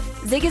for it.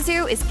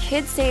 Zigazoo is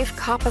KidSafe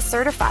COPPA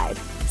certified.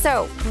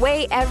 So,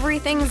 weigh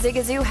everything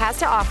Zigazoo has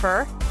to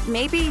offer.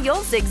 Maybe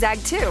you'll zigzag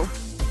too.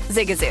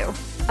 Zigazoo,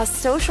 a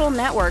social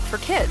network for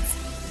kids.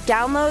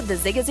 Download the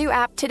Zigazoo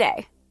app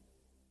today.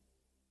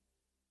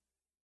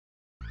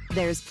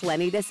 There's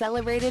plenty to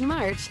celebrate in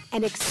March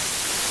and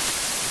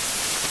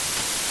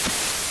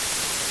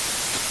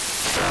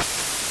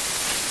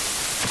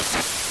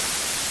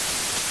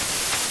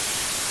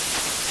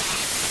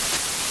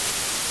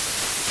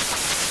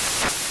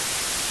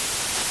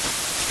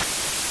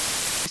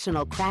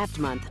National Craft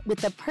Month with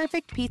the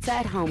perfect pizza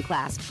at home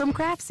class from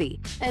Craftsy.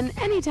 And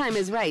anytime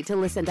is right to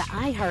listen to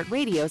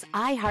iHeartRadio's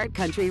iHeart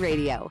Country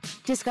Radio.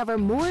 Discover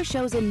more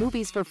shows and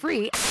movies for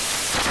free.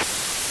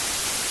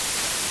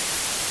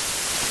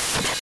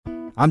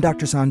 I'm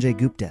Dr. Sanjay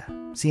Gupta,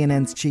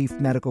 CNN's chief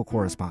medical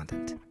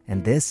correspondent,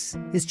 and this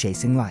is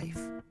Chasing Life.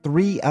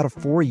 3 out of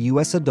 4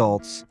 U.S.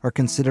 adults are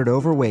considered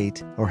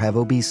overweight or have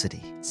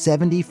obesity.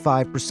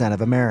 75% of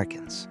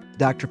Americans.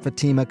 Dr.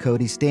 Fatima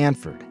Cody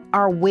Stanford.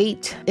 Our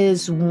weight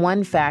is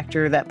one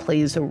factor that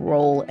plays a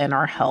role in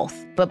our health,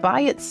 but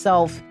by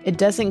itself, it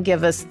doesn't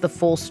give us the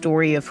full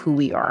story of who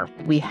we are.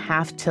 We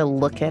have to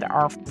look at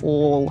our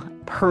full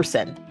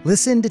person.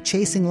 Listen to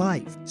Chasing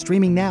Life,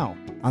 streaming now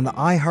on the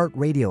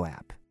iHeartRadio app.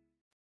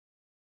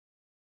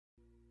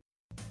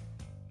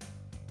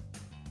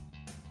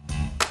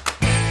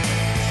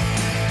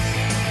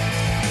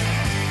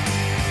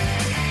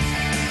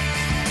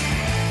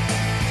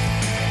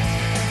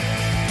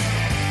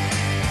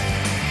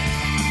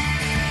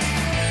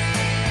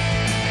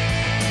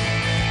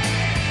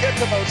 Get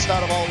the most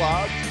out of all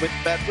odds with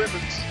Bet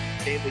Rivers.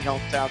 Daily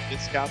hometown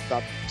discounts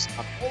on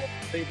all of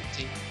the favorite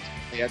teams.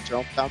 They at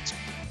your hometown school.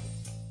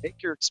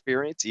 Make your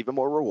experience even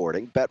more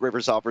rewarding. Bet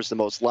Rivers offers the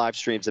most live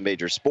streams in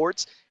major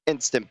sports,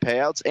 instant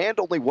payouts, and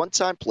only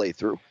one-time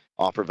playthrough.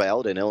 Offer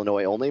valid in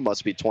Illinois only.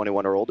 Must be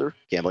 21 or older.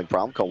 Gambling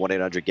problem? Call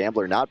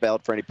 1-800-GAMBLER. Not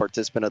valid for any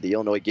participant of the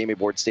Illinois Gaming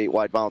Board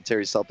statewide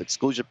voluntary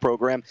self-exclusion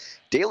program.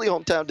 Daily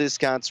hometown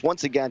discounts.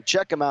 Once again,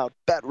 check them out.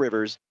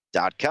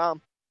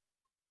 BetRivers.com.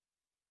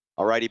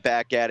 Alrighty,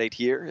 back at it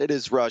here. It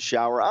is Rush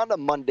Hour on a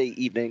Monday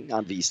evening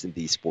on VSiN,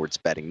 the Sports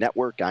Betting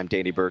Network. I'm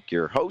Danny Burke,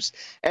 your host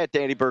at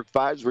Danny Burke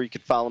 5s, where you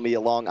can follow me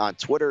along on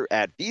Twitter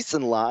at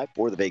VSiN Live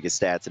for the Vegas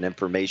Stats and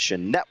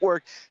Information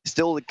Network.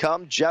 Still to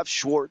come, Jeff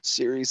Schwartz,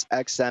 Sirius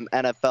XM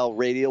NFL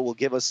Radio, will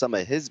give us some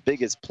of his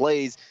biggest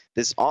plays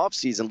this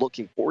offseason.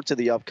 Looking forward to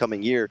the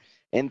upcoming year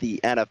in the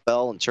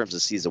NFL in terms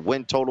of season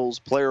win totals,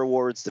 player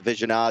awards,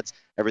 division odds,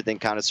 everything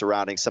kind of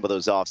surrounding some of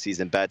those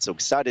offseason bets. So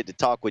excited to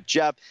talk with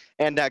Jeff.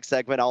 And next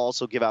segment, I'll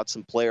also give out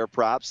some player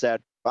props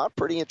that are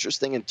pretty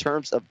interesting in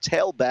terms of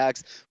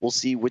tailbacks. We'll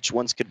see which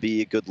ones could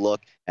be a good look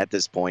at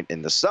this point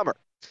in the summer.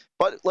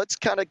 But let's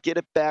kind of get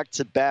it back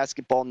to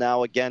basketball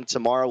now. Again,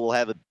 tomorrow we'll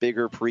have a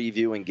bigger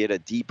preview and get a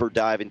deeper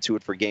dive into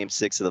it for Game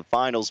 6 of the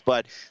finals.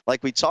 But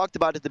like we talked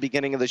about at the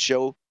beginning of the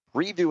show,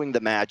 previewing the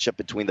matchup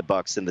between the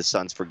Bucks and the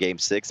Suns for Game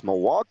 6,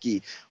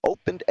 Milwaukee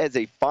opened as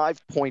a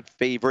 5-point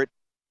favorite.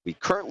 We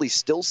currently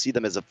still see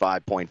them as a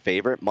 5-point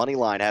favorite.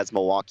 Moneyline has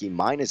Milwaukee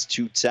minus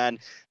 210.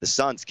 The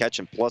Suns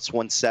catching plus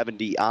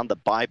 170 on the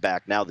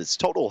buyback. Now, this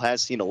total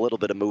has seen a little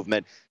bit of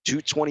movement.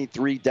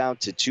 223 down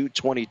to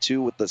 222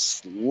 with a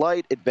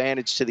slight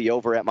advantage to the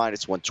over at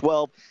minus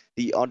 112.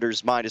 The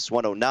unders minus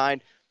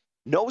 109.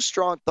 No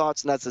strong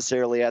thoughts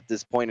necessarily at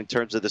this point in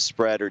terms of the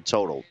spread or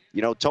total.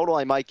 Total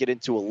I might get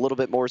into a little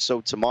bit more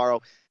so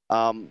tomorrow.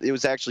 It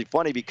was actually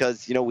funny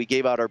because, we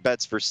gave out our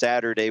bets for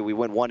Saturday. We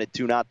went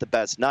 1-2, not the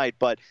best night.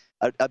 But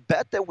a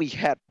bet that we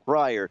had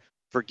prior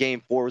for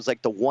Game 4 was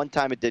like the one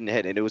time it didn't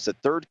hit. And it was the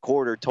third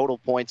quarter, total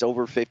points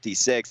over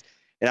 56.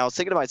 And I was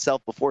thinking to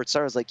myself before it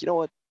started, I was like, you know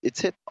what?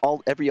 It's hit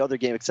every other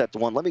game except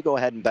one. Let me go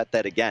ahead and bet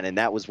that again. And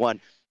that was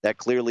one that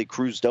clearly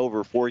cruised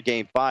over for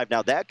Game 5.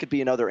 Now, that could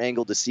be another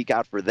angle to seek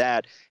out for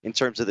that in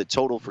terms of the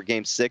total for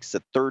Game 6,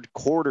 the third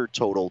quarter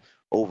total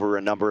over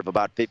a number of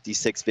about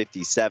 56,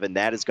 57.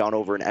 That has gone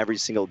over in every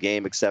single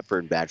game except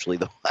for actually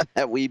the one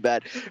that we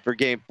bet for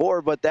Game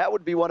 4. But that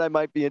would be one I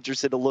might be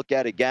interested to look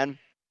at again.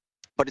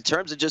 But in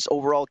terms of just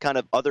overall kind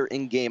of other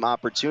in-game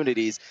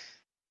opportunities,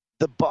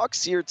 the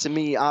Bucks here, to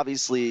me,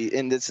 obviously,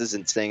 and this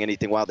isn't saying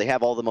anything wild, they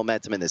have all the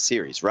momentum in this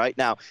series, right?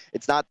 Now,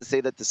 it's not to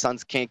say that the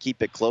Suns can't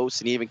keep it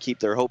close and even keep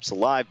their hopes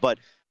alive, but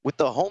with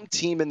the home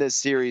team in this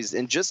series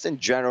and just in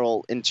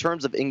general, in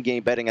terms of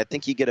in-game betting, I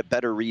think you get a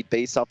better read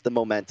based off the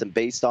momentum,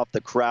 based off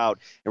the crowd,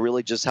 and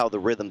really just how the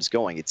rhythm's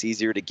going. It's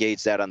easier to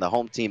gauge that on the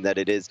home team than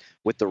it is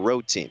with the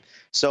road team.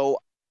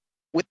 So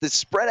with the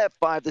spread at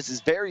 5, this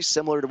is very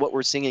similar to what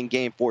we're seeing in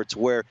Game 4, to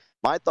where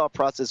my thought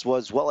process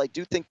was, well, I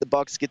do think the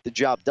Bucs get the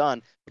job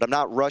done, but I'm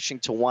not rushing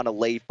to want to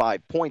lay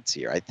 5 points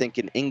here. I think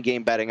an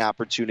in-game betting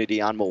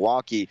opportunity on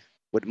Milwaukee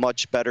would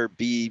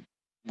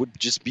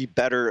just be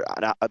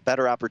a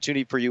better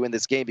opportunity for you in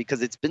this game,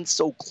 because it's been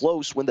so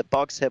close when the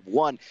Bucs have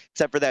won,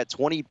 except for that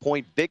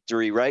 20-point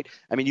victory, right?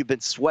 I mean, you've been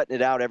sweating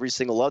it out every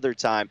single other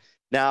time.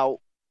 Now,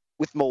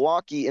 with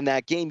Milwaukee in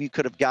that game, you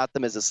could have got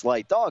them as a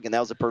slight dog, and that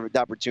was a perfect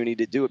opportunity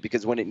to do it,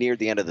 because when it neared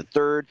the end of the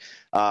third,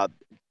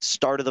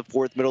 start of the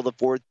fourth, middle of the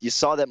fourth, you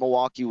saw that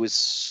Milwaukee was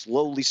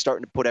slowly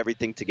starting to put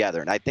everything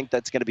together. And I think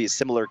that's going to be a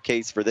similar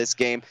case for this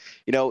game.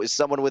 You know, as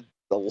someone with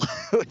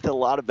a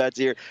lot of bets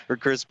here for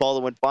Chris Paul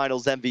to win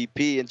Finals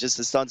MVP and just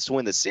the Suns to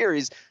win the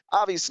series,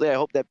 obviously I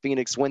hope that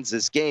Phoenix wins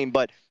this game.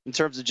 But in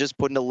terms of just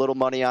putting a little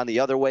money on the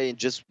other way and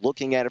just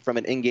looking at it from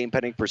an in-game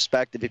betting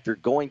perspective, if you're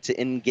going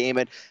to in-game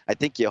it, I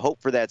think you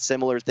hope for that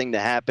similar thing to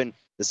happen.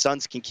 The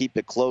Suns can keep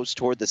it close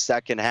toward the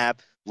second half.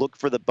 Look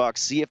for the Bucs,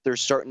 see if they're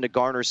starting to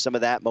garner some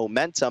of that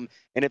momentum.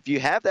 And if you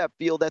have that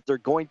feel that they're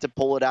going to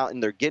pull it out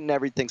and they're getting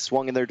everything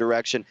swung in their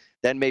direction,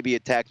 then maybe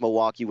attack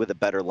Milwaukee with a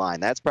better line.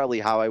 That's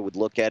probably how I would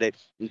look at it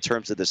in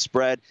terms of the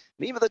spread,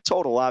 and even the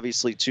total,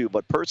 obviously, too.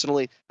 But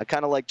personally, I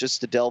kind of like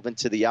just to delve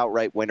into the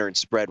outright winner and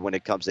spread when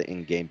it comes to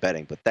in-game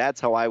betting. But that's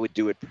how I would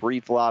do it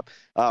pre-flop.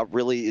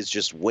 Really is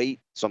just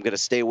wait. So I'm going to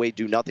stay away,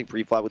 do nothing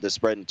pre-flop with the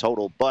spread and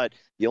total. But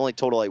the only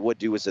total I would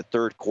do is a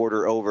third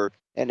quarter over.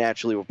 And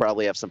naturally, we'll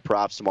probably have some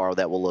props tomorrow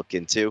that we'll look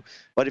into.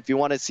 But if you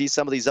want to see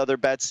some of these other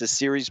bets, the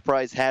series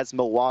price has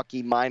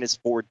Milwaukee minus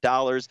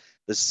 $4.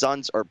 The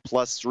Suns are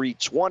plus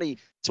 320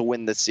 to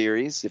win the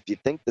series. If you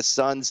think the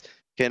Suns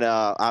can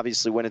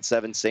obviously win in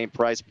 7, same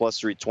price, plus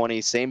 320,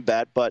 same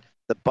bet. But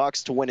the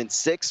Bucs to win in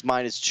 6,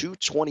 minus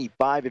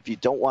 225 if you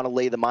don't want to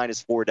lay the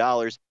minus $4.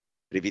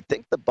 But if you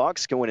think the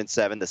Bucs can win in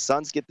 7, the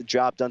Suns get the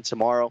job done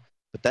tomorrow.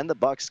 But then the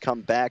Bucs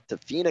come back to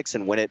Phoenix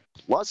and win it,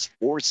 plus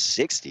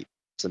 460.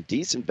 Some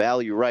decent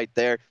value right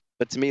there.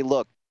 But to me,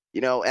 look,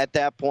 you know, at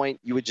that point,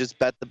 you would just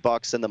bet the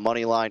Bucs and the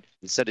money line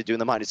instead of doing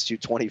the minus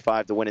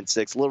 225 to win in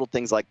 6. Little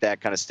things like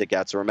that kind of stick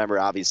out. So remember,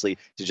 obviously,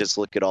 to just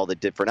look at all the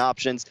different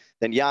options.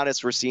 Then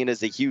Giannis, we're seeing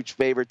as a huge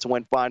favorite to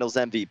win Finals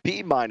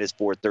MVP, minus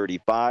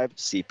 435.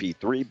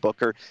 CP3,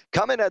 Booker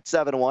coming at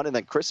 7-1. And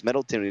then Chris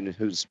Middleton,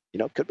 who's, you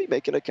know, could be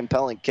making a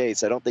compelling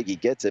case. I don't think he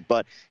gets it,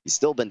 but he's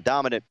still been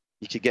dominant.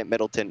 You could get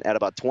Middleton at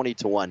about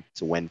 20-1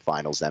 to win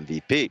Finals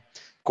MVP.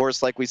 Of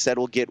course, like we said,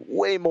 we'll get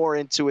way more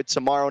into it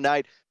tomorrow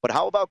night. But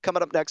how about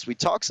coming up next? We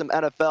talk some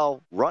NFL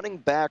running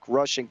back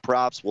rushing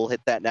props. We'll hit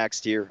that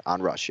next here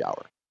on Rush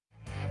Hour.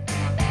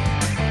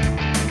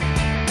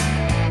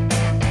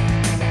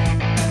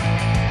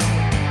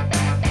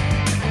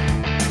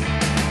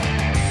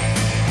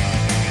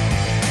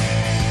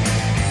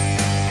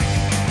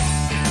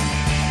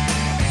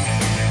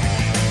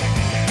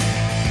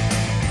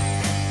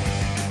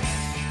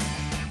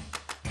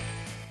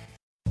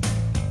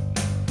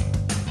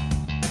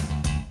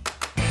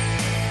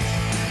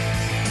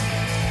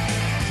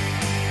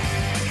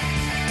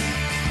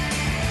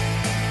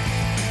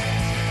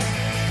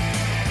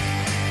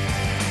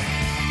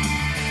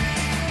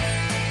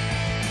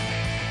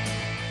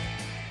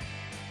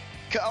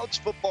 College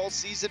football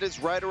season is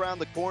right around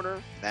the corner,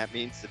 and that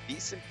means the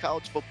VSiN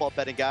College Football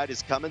Betting Guide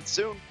is coming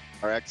soon.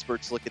 Our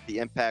experts look at the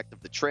impact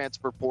of the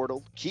transfer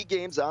portal, key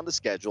games on the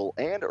schedule,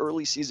 and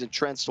early season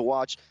trends to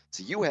watch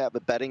so you have a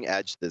betting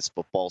edge this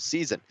football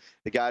season.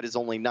 The guide is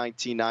only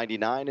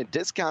 $19.99, and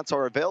discounts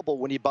are available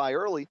when you buy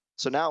early.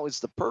 So now is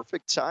the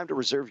perfect time to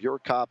reserve your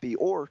copy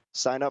or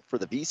sign up for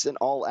the VSiN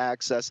All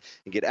Access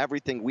and get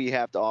everything we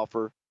have to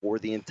offer for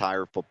the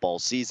entire football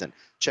season.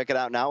 Check it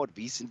out now at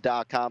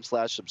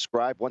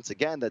vsin.com/subscribe. Once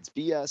again, that's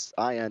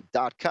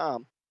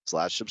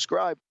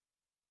vsin.com/subscribe.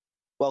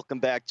 Welcome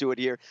back to it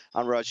here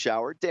on Rush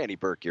Hour. Danny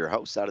Burke, your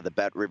host out of the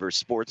Bet River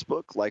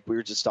Sportsbook. Like we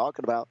were just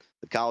talking about,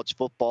 the college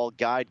football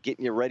guide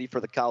getting you ready for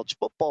the college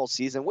football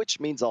season, which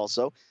means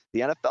also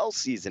the NFL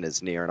season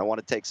is near. And I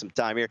want to take some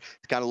time here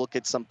to kind of look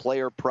at some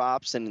player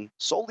props and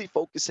solely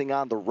focusing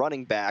on the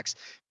running backs,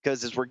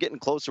 because as we're getting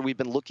closer, we've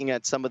been looking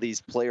at some of these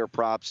player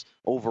props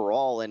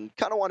overall and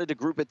kind of wanted to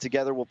group it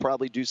together. We'll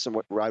probably do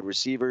some wide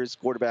receivers,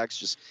 quarterbacks,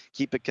 just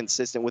keep it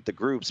consistent with the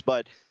groups.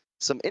 But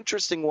some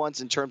interesting ones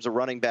in terms of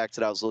running backs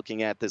that I was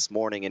looking at this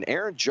morning. And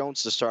Aaron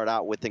Jones to start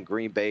out with in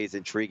Green Bay is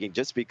intriguing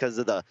just because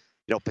of the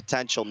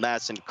potential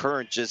mess and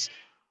current just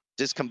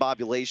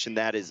discombobulation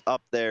that is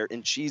up there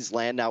in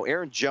Cheeseland. Now,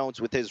 Aaron Jones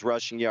with his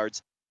rushing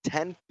yards,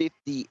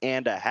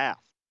 1050.5.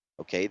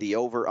 Okay, the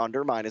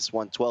over-under minus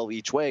 112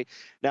 each way.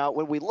 Now,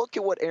 when we look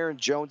at what Aaron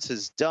Jones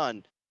has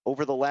done,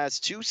 over the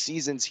last 2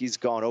 seasons, he's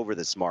gone over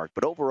this mark.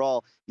 But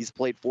overall, he's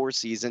played 4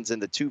 seasons,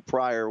 and the 2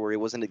 prior where he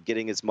wasn't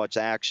getting as much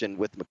action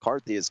with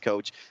McCarthy as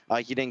coach,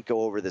 he didn't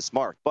go over this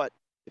mark. But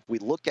if we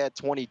look at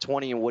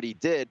 2020 and what he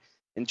did,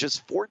 in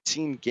just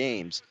 14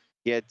 games,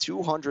 he had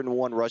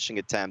 201 rushing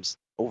attempts,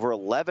 over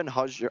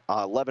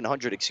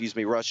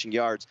 1,100 rushing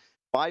yards,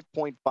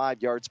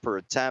 5.5 yards per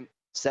attempt,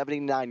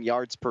 79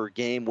 yards per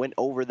game, went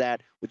over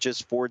that with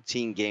just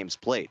 14 games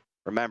played.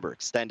 Remember,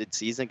 extended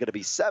season going to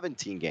be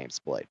 17 games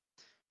played.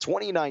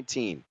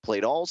 2019,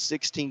 played all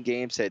 16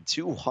 games, had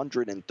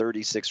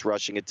 236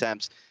 rushing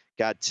attempts,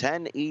 got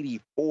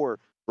 1084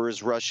 for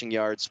his rushing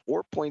yards,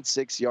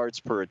 4.6 yards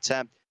per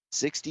attempt,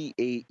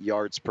 68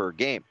 yards per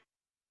game.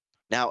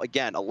 Now,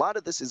 again, a lot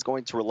of this is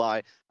going to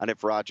rely on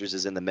if Rodgers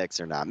is in the mix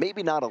or not.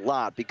 Maybe not a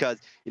lot because,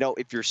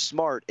 if you're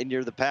smart and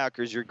you're the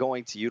Packers, you're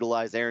going to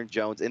utilize Aaron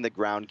Jones in the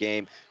ground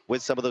game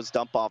with some of those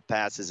dump-off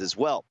passes as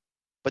well.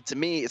 But to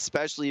me,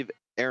 especially if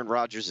Aaron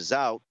Rodgers is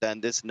out, then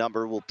this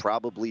number will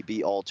probably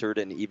be altered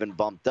and even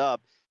bumped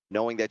up,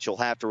 knowing that you'll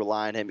have to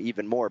rely on him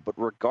even more. But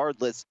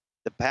regardless,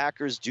 the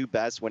Packers do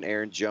best when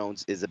Aaron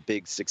Jones is a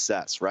big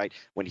success, right?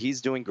 When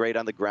he's doing great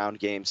on the ground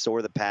game, so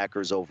are the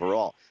Packers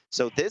overall.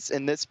 So this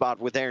spot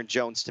with Aaron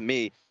Jones, to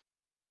me,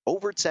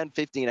 over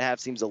 10.50.5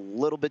 seems a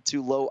little bit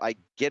too low. I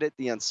get it.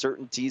 The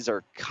uncertainties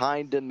are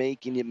kind of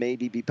making you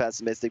maybe be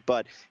pessimistic.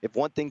 But if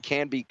one thing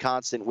can be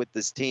constant with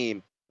this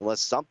team,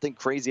 unless something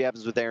crazy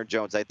happens with Aaron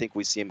Jones, I think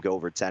we see him go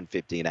over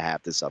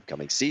 10.50.5 this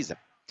upcoming season.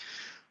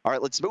 All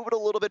right, let's move it a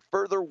little bit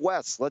further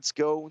west. Let's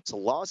go to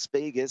Las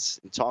Vegas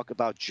and talk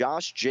about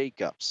Josh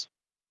Jacobs.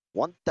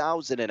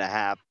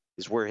 1,000.5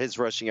 is where his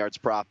rushing yards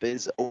prop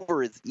is.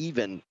 Over is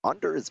even,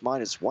 under is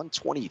minus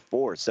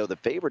 124. So the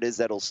favorite is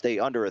that he'll stay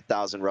under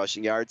 1,000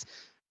 rushing yards.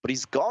 But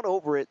he's gone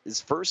over it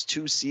his first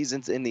 2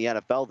 seasons in the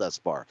NFL thus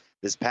far.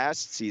 This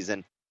past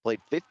season,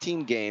 played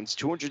 15 games,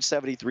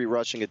 273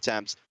 rushing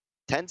attempts,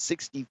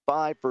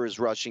 1065 for his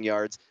rushing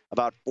yards,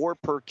 about 4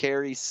 per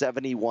carry,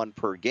 71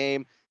 per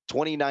game.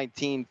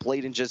 2019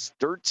 played in just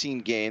 13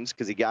 games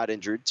because he got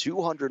injured,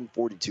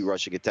 242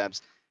 rushing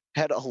attempts,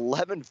 had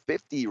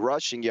 1150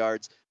 rushing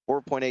yards,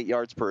 4.8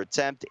 yards per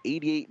attempt,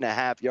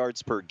 88.5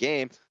 yards per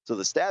game. So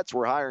the stats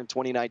were higher in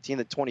 2019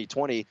 than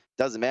 2020.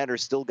 Doesn't matter,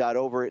 still got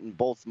over it in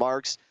both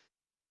marks.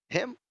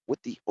 Him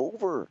with the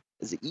over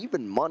as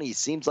even money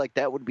seems like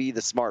that would be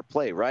the smart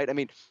play, right? I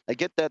mean, I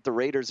get that the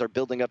Raiders are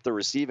building up the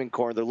receiving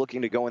core and they're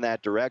looking to go in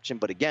that direction.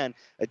 But again,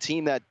 a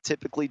team that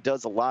typically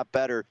does a lot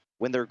better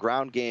when their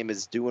ground game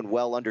is doing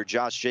well under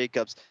Josh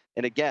Jacobs.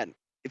 And again,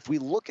 if we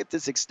look at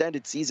this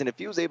extended season, if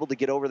he was able to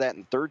get over that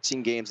in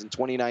 13 games in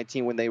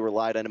 2019 when they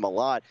relied on him a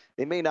lot,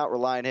 they may not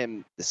rely on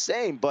him the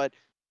same. But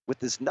with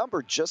this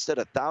number just at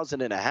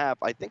 1,000.5,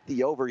 I think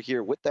the over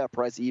here with that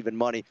price, even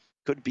money,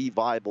 could be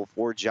viable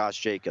for Josh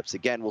Jacobs.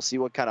 Again, we'll see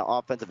what kind of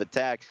offensive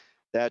attack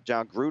that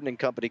John Gruden and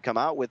company come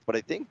out with. But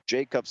I think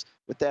Jacobs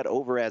with that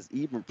over as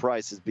even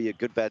price is be a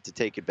good bet to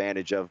take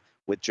advantage of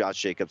with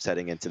Josh Jacobs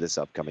heading into this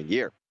upcoming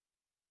year.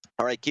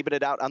 All right, keeping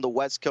it out on the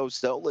West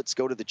Coast, though, let's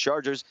go to the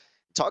Chargers.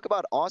 Talk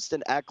about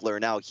Austin Ekeler.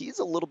 Now, he's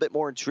a little bit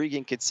more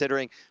intriguing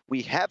considering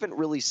we haven't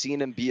really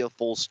seen him be a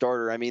full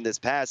starter. I mean, this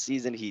past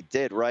season he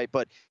did, right?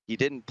 But he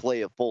didn't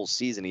play a full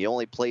season. He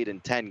only played in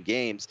 10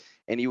 games,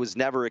 and he was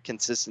never a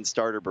consistent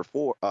starter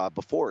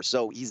before.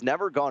 So he's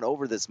never gone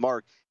over this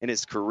mark in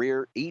his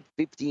career.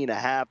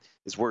 850.5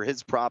 is where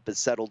his prop is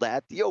settled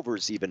at. The over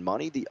is even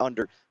money. The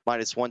under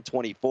minus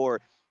 124.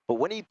 But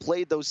when he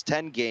played those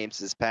 10 games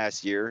this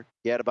past year,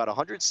 he had about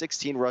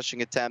 116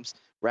 rushing attempts,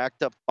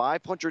 racked up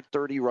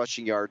 530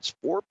 rushing yards,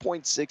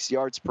 4.6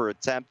 yards per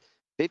attempt,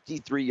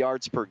 53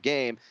 yards per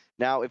game.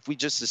 Now, if we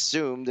just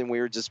assumed, and we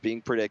were just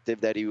being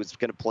predictive, that he was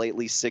going to play at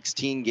least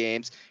 16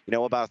 games,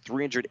 about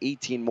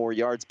 318 more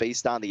yards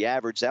based on the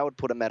average, that would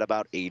put him at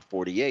about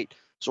 848.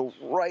 So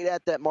right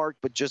at that mark,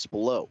 but just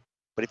below.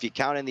 But if you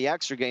count in the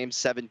extra games,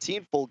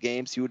 17 full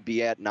games, he would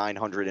be at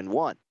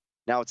 901.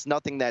 Now, it's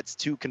nothing that's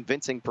too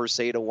convincing per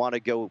se to want to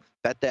go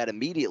bet that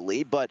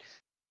immediately, but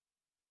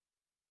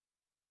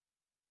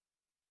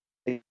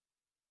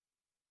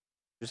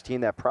this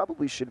team that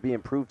probably should be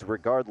improved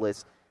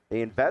regardless.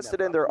 They invested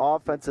in their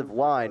offensive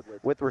line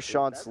with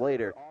Rashawn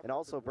Slater and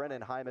also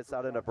Brendan Hymas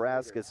out of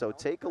Nebraska. So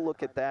take a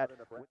look at that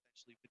with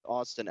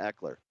Austin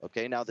Ekeler.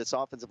 Okay, now this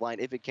offensive line,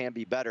 if it can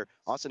be better,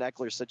 Austin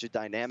Ekeler is such a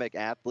dynamic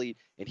athlete,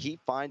 and he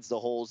finds the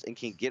holes and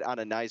can get on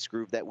a nice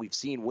groove that we've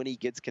seen when he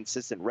gets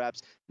consistent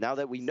reps. Now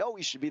that we know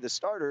he should be the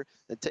starter,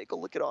 then take a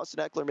look at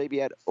Austin Ekeler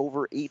maybe at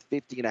over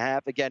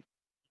 850.5. Again,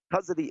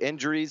 because of the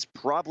injuries,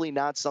 probably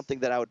not something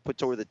that I would put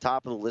toward the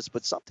top of the list,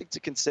 but something to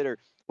consider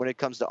when it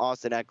comes to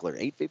Austin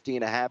Ekeler.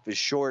 850.5 is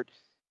short,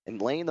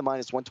 and laying the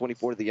minus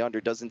 124 to the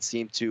under doesn't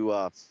seem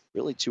to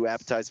really too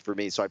appetizing for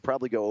me. So I'd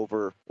probably go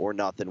over or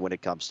nothing when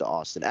it comes to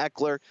Austin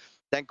Ekeler.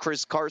 Then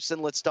Chris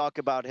Carson, let's talk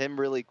about him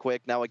really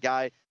quick. Now, a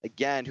guy,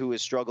 again, who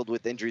has struggled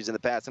with injuries in the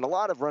past, and a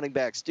lot of running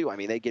backs do. I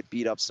mean, they get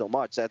beat up so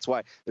much. That's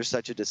why they're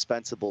such a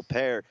dispensable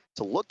pair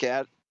to look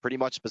at, pretty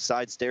much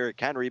besides Derrick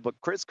Henry. But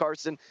Chris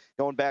Carson,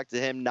 going back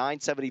to him,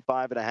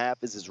 975.5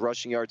 is his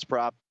rushing yards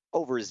prop.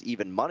 Over is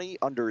even money,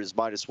 under is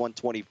minus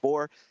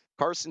 124.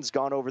 Carson's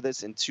gone over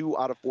this in 2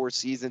 out of 4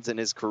 seasons in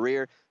his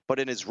career, but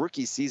in his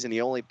rookie season,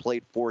 he only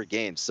played 4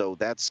 games. So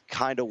that's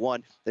kind of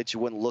one that you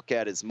wouldn't look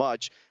at as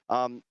much.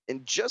 And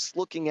just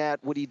looking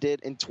at what he did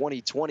in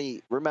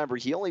 2020, remember,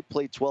 he only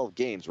played 12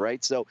 games,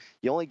 right? So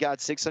he only got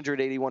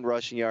 681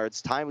 rushing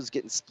yards. Time was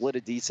getting split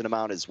a decent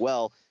amount as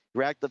well.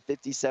 racked up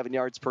 57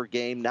 yards per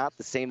game, not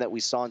the same that we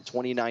saw in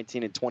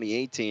 2019 and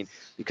 2018,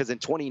 because in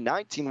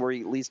 2019, where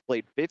he at least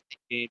played 50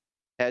 games,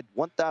 had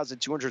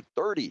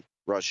 1,230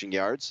 rushing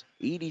yards,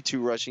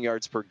 82 rushing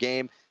yards per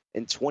game.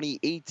 In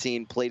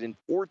 2018, played in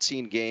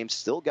 14 games,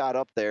 still got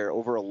up there,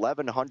 over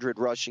 1,100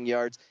 rushing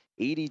yards,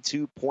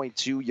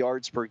 82.2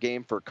 yards per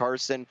game for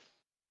Carson.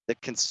 The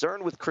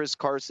concern with Chris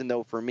Carson,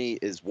 though, for me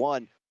is,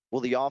 one, will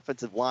the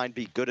offensive line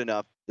be good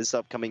enough this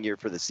upcoming year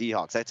for the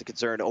Seahawks? That's a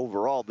concern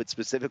overall, but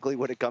specifically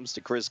when it comes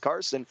to Chris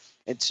Carson.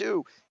 And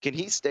two, can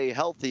he stay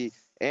healthy?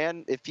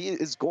 And if he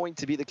is going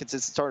to be the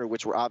consistent starter,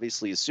 which we're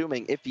obviously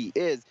assuming, if he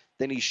is,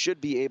 then he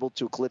should be able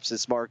to eclipse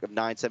this mark of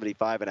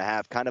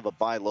 975.5, kind of a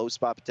buy low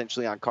spot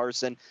potentially on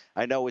Carson.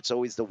 I know it's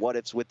always the what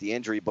ifs with the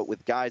injury, but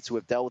with guys who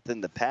have dealt with it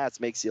in the past,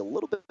 makes you a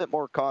little bit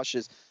more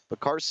cautious. But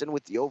Carson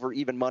with the over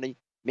even money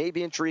may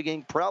be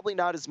intriguing, probably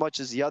not as much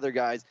as the other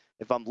guys.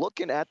 If I'm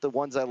looking at the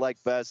ones I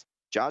like best,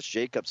 Josh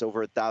Jacobs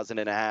over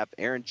 1,000.5,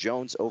 Aaron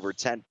Jones over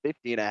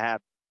 1,050.5.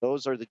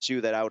 Those are the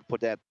two that I would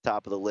put at the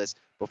top of the list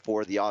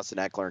before the Austin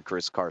Eckler and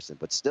Chris Carson.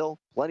 But still,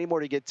 plenty more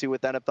to get to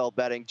with NFL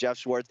betting. Jeff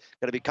Schwartz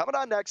going to be coming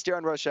on next year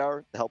on Rush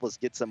Hour to help us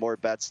get some more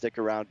bets. Stick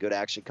around. Good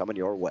action coming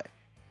your way.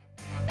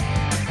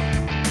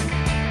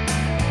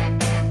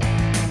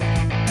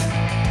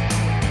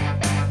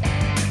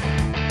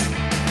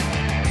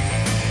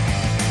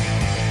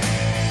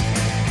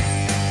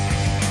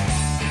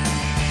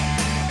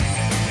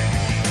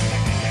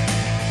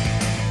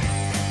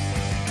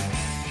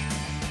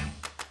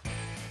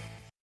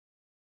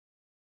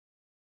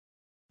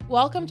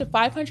 Welcome to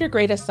 500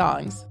 Greatest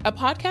Songs, a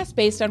podcast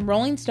based on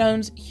Rolling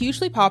Stone's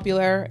hugely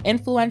popular,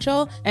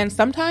 influential, and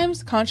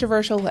sometimes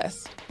controversial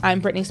list. I'm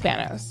Brittany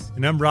Spanos.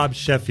 And I'm Rob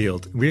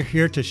Sheffield. We're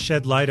here to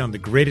shed light on the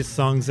greatest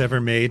songs ever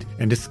made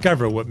and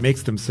discover what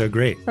makes them so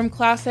great. From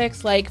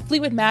classics like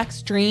Fleetwood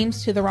Mac's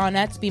Dreams to the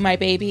Ronettes' Be My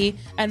Baby,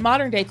 and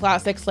modern-day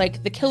classics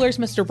like The Killer's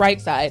Mr.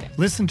 Brightside.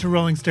 Listen to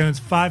Rolling Stone's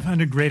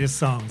 500 Greatest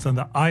Songs on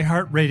the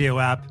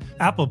iHeartRadio app,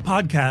 Apple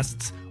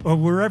Podcasts, or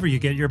wherever you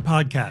get your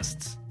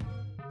podcasts.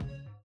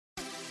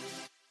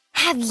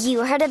 Have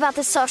you heard about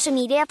the social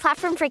media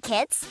platform for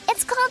kids?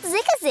 It's called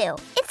Zigazoo.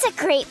 It's a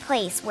great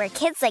place where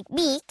kids like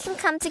me can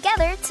come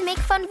together to make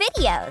fun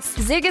videos.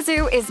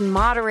 Zigazoo is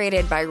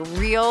moderated by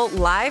real,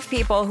 live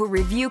people who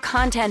review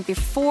content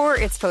before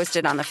it's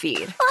posted on the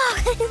feed.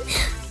 Oh,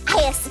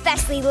 I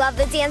especially love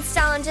the dance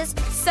challenges.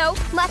 So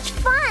much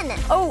fun.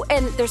 Oh,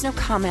 and there's no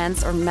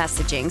comments or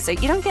messaging, so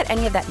you don't get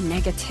any of that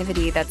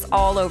negativity that's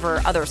all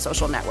over other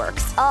social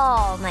networks.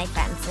 Oh, my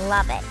friends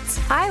love it.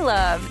 I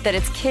love that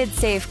it's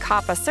kid-safe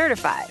COPPA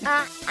certified.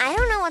 I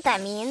don't know what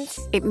that means.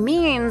 It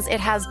means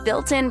it has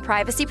built-in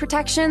privacy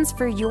protections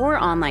for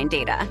your online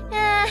data.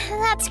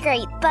 That's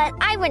great, but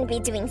I wouldn't be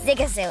doing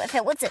Zigazoo if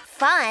it wasn't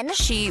fun.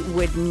 She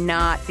would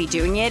not be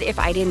doing it if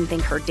I didn't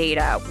think her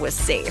data was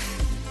safe.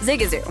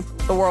 Zigazoo,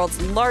 the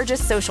world's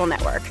largest social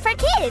network. For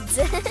kids!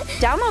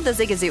 Download the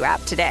Zigazoo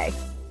app today.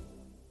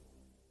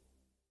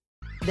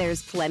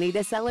 There's plenty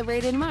to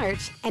celebrate in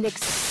March and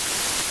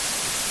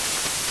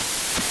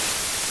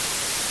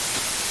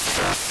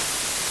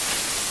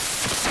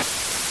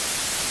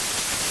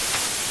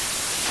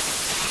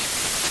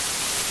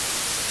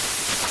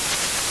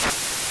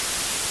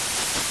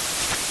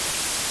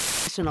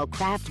National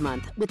Craft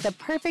Month with the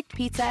perfect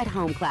pizza at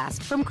home class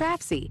from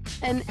Craftsy.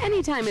 And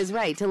anytime is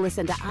right to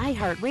listen to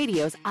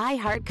iHeartRadio's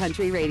iHeart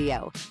Country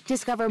Radio.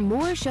 Discover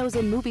more shows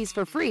and movies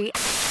for free.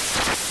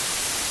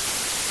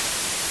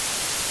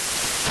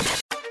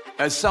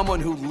 As someone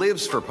who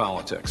lives for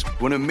politics,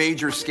 when a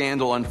major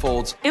scandal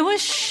unfolds, it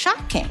was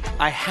shocking.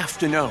 I have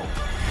to know,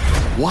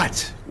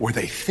 what were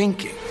they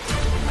thinking?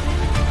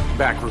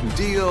 Backroom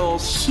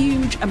deals,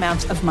 huge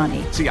amounts of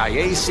money,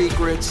 CIA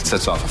secrets,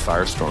 sets off a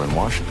firestorm in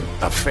Washington,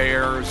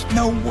 affairs.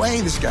 No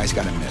way this guy's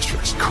got a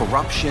mistress.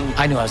 Corruption.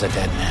 I knew I was a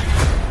dead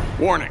man.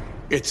 Warning,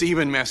 it's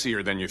even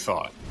messier than you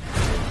thought.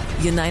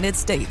 United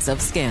States of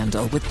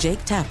Scandal with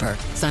Jake Tapper,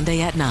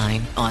 Sunday at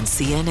 9 on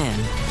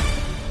CNN.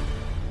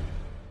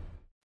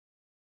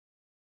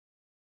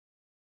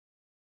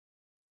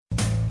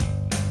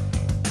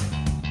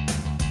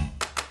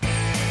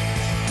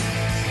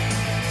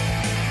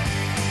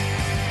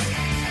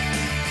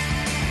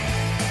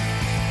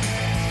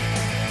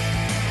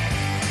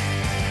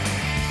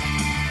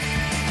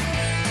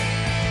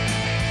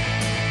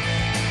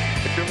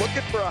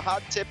 For a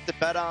hot tip to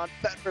bet on,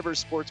 Bet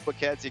Rivers Sportsbook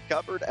has you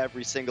covered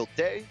every single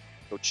day.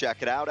 Go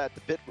check it out at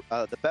the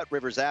Bet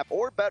Rivers app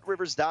or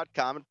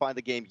betrivers.com and find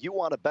the game you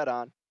want to bet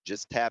on.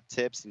 Just tap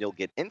tips and you'll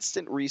get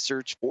instant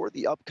research for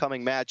the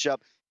upcoming matchup.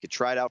 You can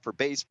try it out for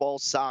baseball,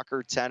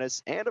 soccer,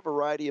 tennis, and a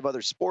variety of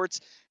other sports.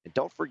 And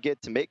don't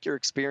forget to make your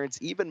experience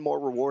even more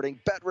rewarding.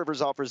 Bet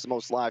Rivers offers the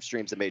most live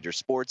streams of major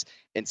sports,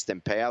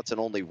 instant payouts, and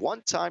only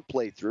one-time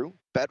playthrough.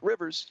 Bet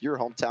Rivers, your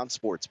hometown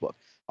sportsbook.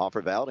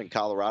 Offer valid in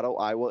Colorado,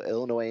 Iowa,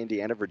 Illinois,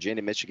 Indiana,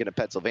 Virginia, Michigan, and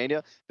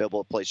Pennsylvania.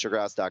 Available at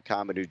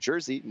PlaySugarHouse.com in New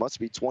Jersey. Must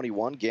be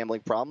 21.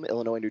 Gambling problem.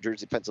 Illinois, New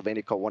Jersey,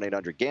 Pennsylvania. Call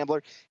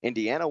 1-800-GAMBLER.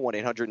 Indiana,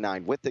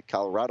 1-800-9-WITH-IT.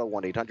 Colorado,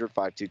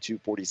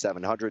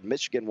 1-800-522-4700.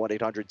 Michigan,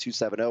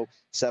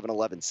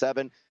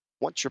 1-800-270-7117.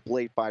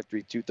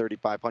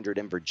 1-888-532-3500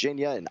 in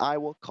Virginia. In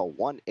Iowa, call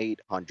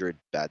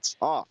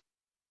 1-800-BETS-OFF.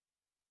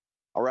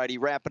 Alrighty,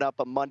 wrapping up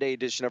a Monday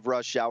edition of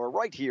Rush Hour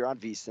right here on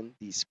VSiN,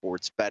 the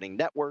Sports Betting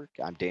Network.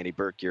 I'm Danny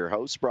Burke, your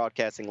host,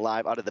 broadcasting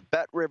live out of the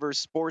Bet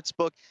Rivers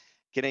Sportsbook.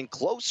 Getting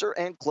closer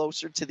and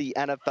closer to the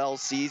NFL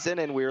season,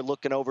 and we were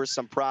looking over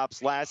some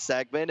props last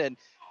segment, and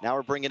now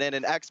we're bringing in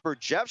an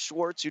expert, Jeff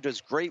Schwartz, who does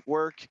great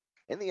work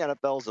in the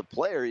NFL as a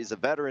player. He's a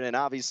veteran and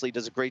obviously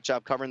does a great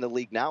job covering the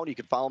league now, and you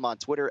can follow him on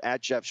Twitter at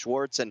Jeff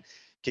Schwartz, and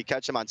can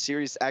catch him on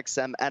Sirius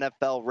XM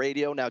NFL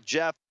Radio. Now,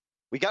 Jeff,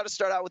 we got to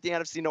start out with the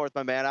NFC North,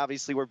 my man.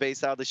 Obviously, we're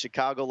based out of the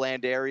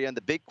Chicagoland area, and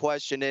the big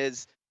question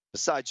is,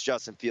 besides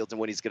Justin Fields and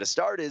when he's going to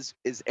start, is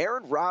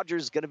Aaron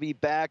Rodgers going to be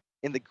back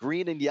in the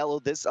green and yellow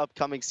this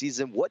upcoming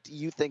season? What do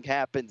you think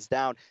happens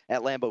down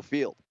at Lambeau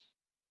Field?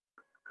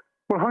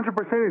 100%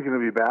 he's going to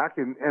be back,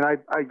 and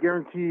I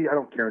guarantee, I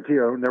don't guarantee,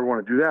 I never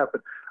want to do that,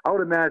 but I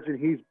would imagine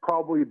he's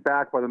probably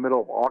back by the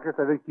middle of August.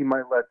 I think he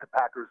might let the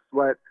Packers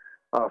sweat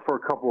for a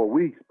couple of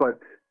weeks, but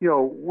you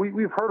know,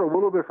 we've heard a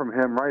little bit from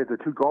him, right, at the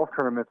two golf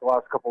tournaments the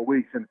last couple of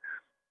weeks, and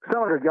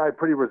sounded like a guy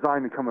pretty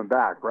resigned to coming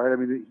back, right? I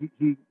mean,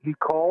 he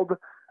called,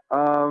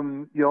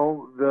 you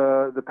know,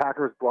 the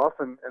Packers bluff,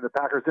 and the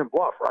Packers didn't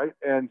bluff, right?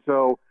 And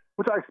so,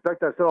 which I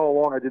expect. I said all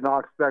along, I did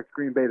not expect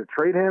Green Bay to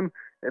trade him.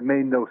 It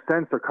made no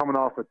sense. They're coming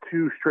off of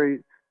two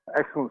straight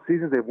excellent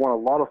seasons. They've won a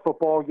lot of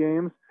football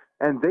games,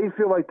 and they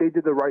feel like they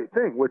did the right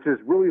thing, which is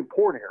really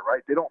important here,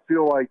 right? They don't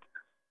feel like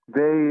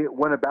they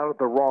went about it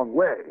the wrong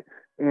way.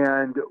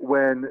 And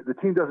when the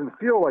team doesn't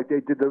feel like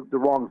they did the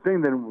wrong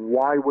thing, then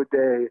why would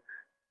they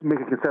make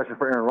a concession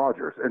for Aaron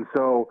Rodgers? And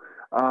so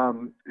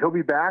he'll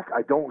be back.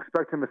 I don't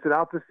expect him to sit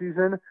out this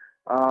season.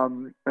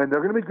 And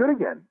they're going to be good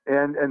again.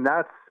 And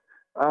that's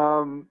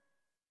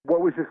what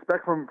we should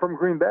expect from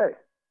Green Bay.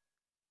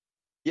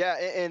 Yeah,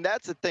 and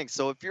that's the thing.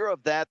 So if you're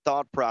of that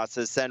thought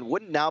process, then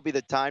wouldn't now be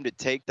the time to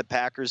take the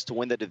Packers to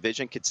win the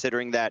division,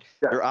 considering that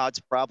their odds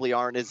probably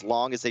aren't as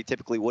long as they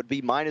typically would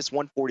be? Minus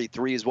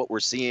 143 is what we're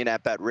seeing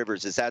at Bet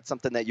Rivers. Is that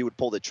something that you would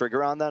pull the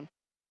trigger on then?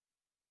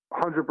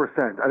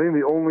 100%. I think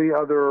the only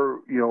other,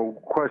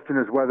 question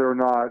is whether or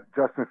not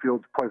Justin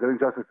Fields plays. I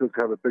think Justin Fields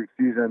could have a big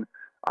season.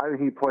 I think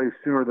he plays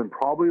sooner than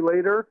probably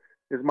later,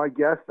 is my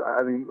guess.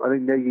 I think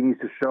Nagy needs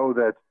to show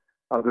that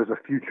there's a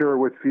future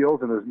with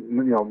Fields, and there's,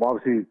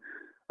 obviously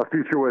a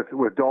future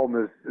with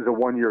Dalton is a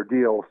one-year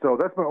deal. So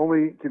that's my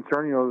only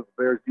concern. The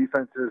Bears'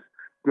 defense is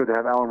good to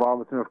have Allen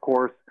Robinson, of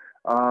course.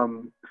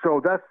 So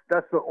that's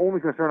the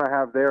only concern I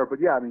have there. But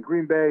yeah, I mean,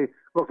 Green Bay,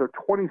 look, they're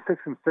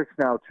 26-6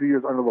 now, 2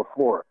 years under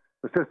LaFleur.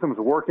 The system's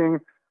working.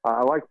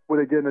 I like what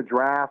they did in the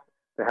draft.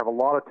 They have a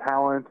lot of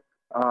talent,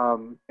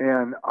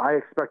 and I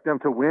expect them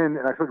to win.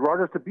 And I expect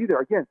Rodgers to be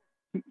there again.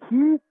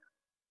 He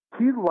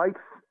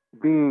likes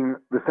being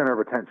the center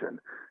of attention.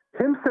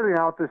 Him sitting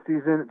out this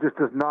season just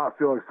does not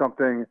feel like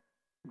something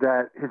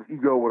that his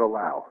ego would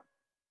allow.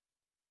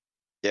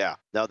 Yeah,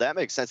 no, that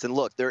makes sense. And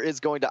look, there is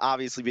going to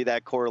obviously be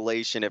that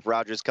correlation if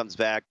Rodgers comes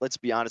back. Let's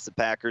be honest, the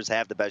Packers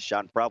have the best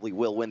shot and probably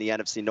will win the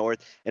NFC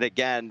North. And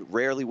again,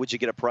 rarely would you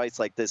get a price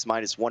like this,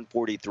 minus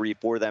 143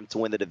 for them to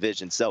win the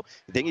division. So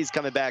I think he's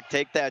coming back.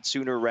 Take that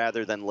sooner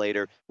rather than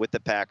later with the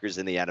Packers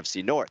in the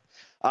NFC North.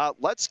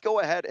 Let's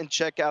go ahead and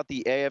check out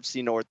the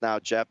AFC North now,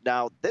 Jeff.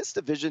 Now, this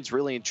division's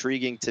really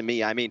intriguing to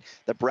me. I mean,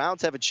 the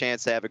Browns have a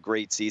chance to have a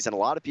great season. A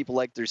lot of people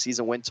like their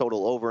season win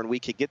total over, and we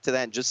could get to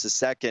that in just a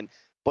second.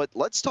 But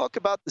let's talk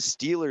about the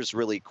Steelers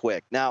really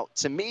quick. Now,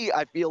 to me,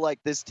 I feel like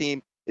this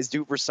team is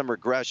due for some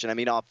regression. I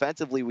mean,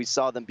 offensively, we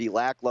saw them be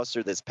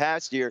lackluster this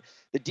past year.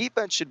 The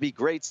defense should be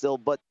great still,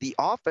 but the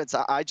offense,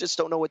 I just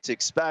don't know what to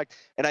expect.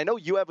 And I know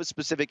you have a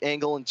specific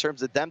angle in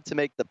terms of them to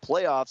make the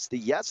playoffs. The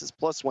yes is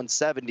plus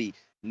 170.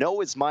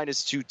 No is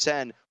minus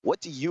 210.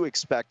 What do you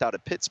expect out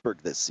of Pittsburgh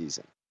this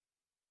season?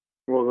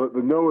 Well,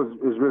 the no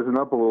is risen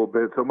up a little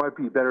bit, so it might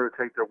be better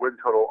to take their win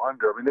total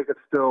under. I mean, they could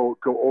still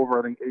go over,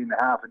 I think,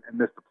 8.5 and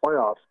miss the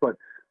playoffs. But,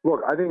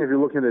 look, I think if you're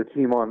looking at a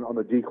team on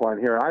the decline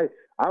here,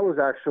 I was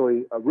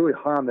actually really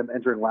high on them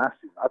entering last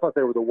season. I thought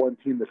they were the one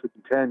team that could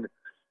contend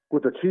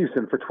with the Chiefs,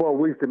 and for 12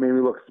 weeks they made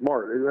me look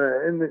smart.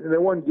 In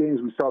the one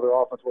games we saw their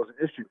offense was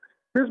an issue.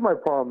 Here's my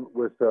problem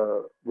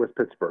with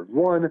Pittsburgh.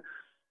 One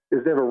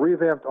is they have a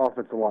revamped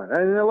offensive line.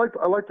 And I like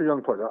their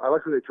young players. I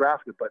like who they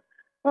drafted, but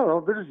I don't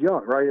know, they're just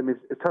young, right? I mean,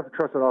 it's tough to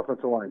trust that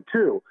offensive line,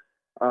 too.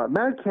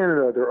 Matt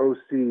Canada, their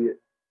OC,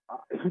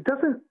 he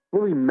doesn't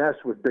really mess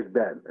with Big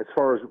Ben as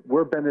far as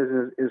where Ben is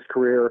in his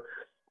career,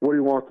 what he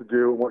wants to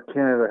do, and what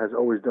Canada has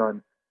always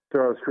done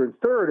throughout his career. And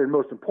third, and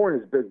most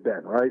important, is Big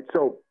Ben, right?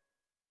 So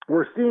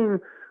we're seeing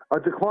a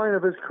decline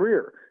of his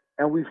career.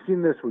 And we've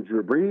seen this with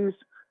Drew Brees.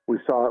 We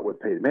saw it with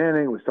Peyton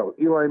Manning. We saw it with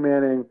Eli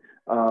Manning.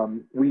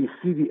 We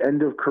see the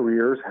end of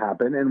careers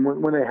happen, and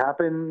when they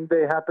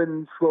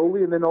happen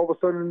slowly, and then all of a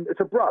sudden it's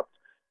abrupt.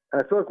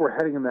 And I feel like we're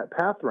heading in that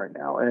path right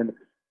now. And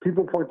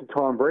people point to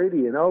Tom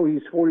Brady, and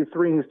he's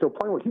 43 and he's still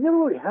playing. Well, he never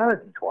really had a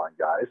decline,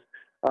 guys.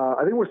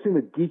 I think we're seeing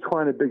the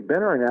decline of Big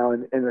Ben right now,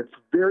 and it's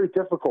very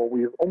difficult.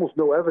 We have almost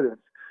no evidence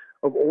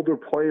of older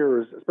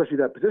players, especially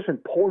that position,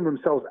 pulling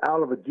themselves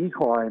out of a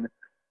decline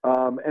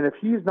And if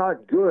he's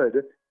not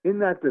good in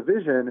that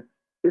division,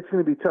 it's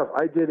going to be tough.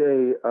 I did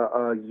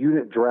a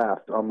unit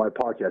draft on my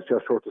podcast,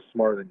 Jeff Schwartz is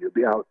Smarter Than You. It'll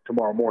be out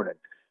tomorrow morning.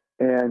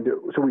 And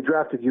so we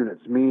drafted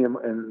units, me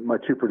and my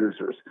two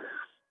producers.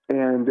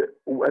 And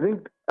I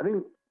think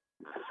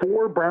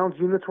 4 Browns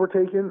units were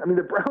taken. I mean,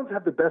 the Browns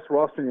have the best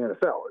roster in the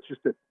NFL. It's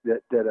just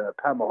that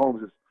Pat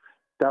Mahomes is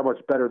that much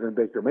better than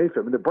Baker Mayfield.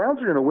 I mean, the Browns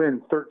are going to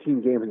win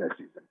 13 games next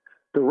season.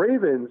 The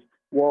Ravens,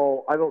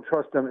 while I don't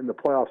trust them in the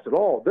playoffs at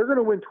all, they're going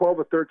to win 12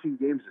 or 13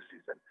 games this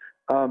season.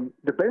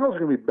 The Bengals are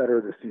going to be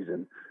better this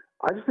season.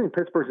 I just think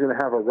Pittsburgh's going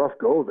to have a rough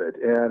go of it.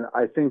 And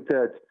I think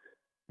that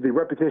the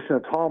reputation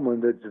of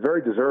Tomlin, that's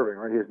very deserving,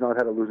 right? He has not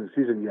had a losing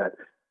season yet.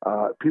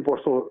 People are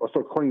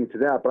still clinging to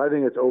that, but I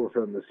think it's over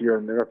for them this year,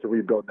 and they're going to have to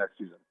rebuild next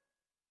season.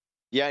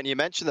 Yeah, and you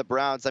mentioned the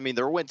Browns. I mean,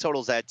 their win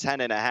total's at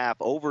 10.5.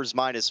 Overs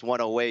minus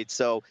 108.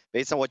 So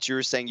based on what you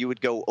were saying, you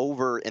would go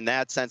over in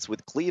that sense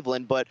with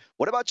Cleveland. But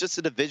what about just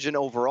the division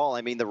overall?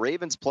 I mean, the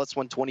Ravens plus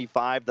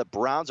 125. The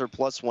Browns are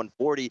plus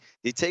 140. Do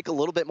you take a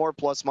little bit more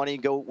plus money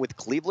and go with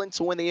Cleveland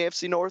to win the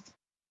AFC North?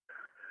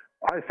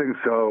 I think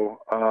so.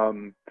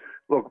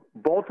 Look,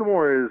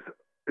 Baltimore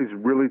is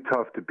really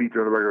tough to beat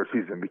during the regular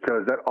season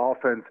because that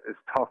offense is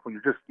tough when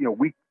you're just,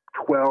 week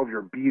 12,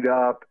 you're beat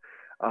up.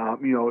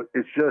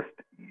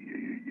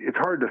 It's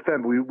hard to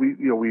defend.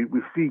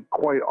 We see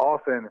quite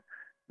often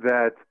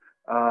that,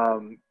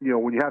 when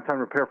you have time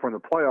to prepare for in the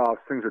playoffs,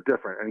 things are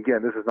different. And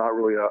again, this is not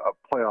really a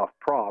playoff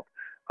prop.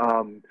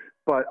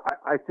 But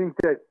I think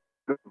that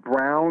the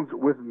Browns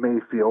with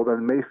Mayfield,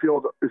 and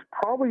Mayfield is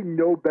probably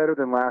no better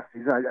than last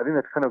season. I think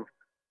that's kind of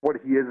what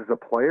he is as a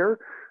player.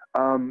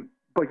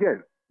 But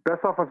again,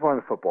 best offensive line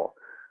in football.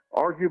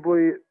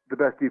 Arguably the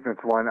best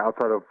defensive line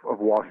outside of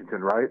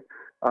Washington, right?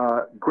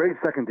 Great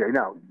secondary.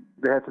 Now,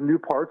 they had some new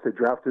parts. They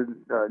drafted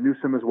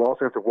Newsome as well, so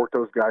they have to work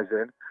those guys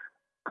in.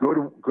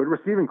 Good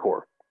receiving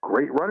core.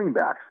 Great running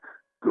backs.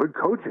 Good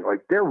coaching.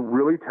 Like, they're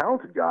really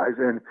talented guys.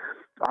 And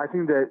I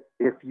think that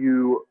if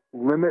you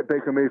limit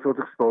Baker Mayfield's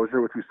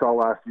exposure, which we saw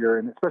last year,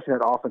 and especially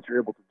that offense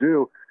you're able to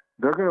do,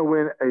 they're going to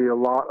win a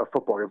lot of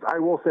football games. I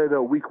will say,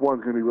 though, week 1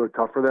 is going to be really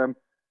tough for them.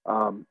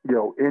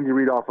 Andy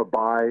Reid off a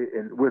bye,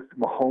 and with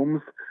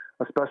Mahomes,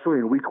 especially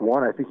in week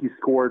 1, I think he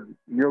scored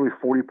nearly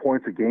 40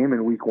 points a game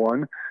in week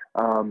 1.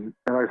 And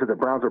like I said, the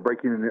Browns are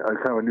breaking in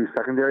kind of a new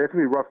secondary. It's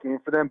going to be a rough game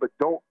for them, but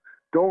don't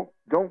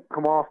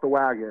come off the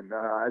wagon.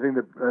 I think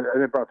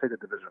Browns take the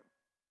division.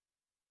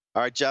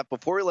 All right, Jeff,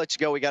 before we let you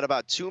go, we got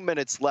about 2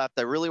 minutes left.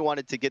 I really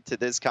wanted to get to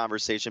this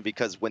conversation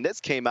because when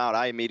this came out,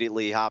 I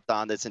immediately hopped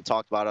on this and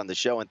talked about it on the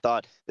show and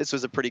thought this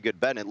was a pretty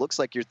good bet. And it looks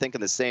like you're thinking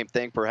the same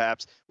thing,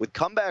 perhaps. With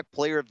Comeback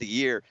Player of the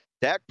Year,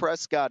 Dak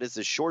Prescott is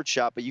a short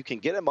shot, but you can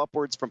get him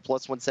upwards from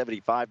plus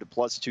 175 to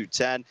plus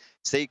 210.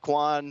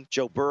 Saquon,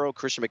 Joe Burrow,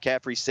 Christian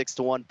McCaffrey,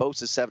 6-1.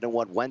 Bosa,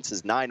 7-1. Wentz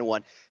is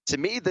 9-1. To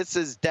me, this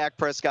is Dak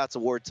Prescott's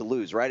award to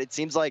lose, right? It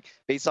seems like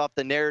based off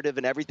the narrative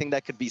and everything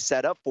that could be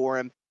set up for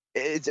him,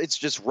 it's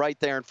just right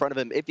there in front of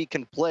him if he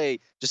can play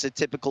just a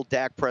typical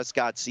Dak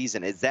Prescott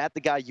season. Is that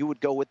the guy you would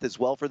go with as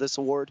well for this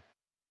award?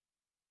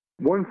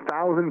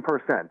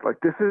 1,000%. Like,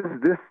 this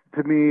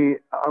to me,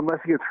 unless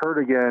he gets hurt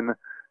again,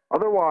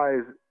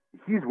 otherwise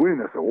he's winning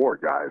this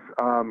award, guys.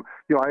 I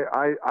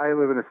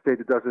live in a state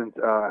that doesn't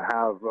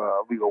have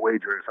legal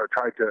wagering, so I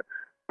tried to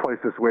place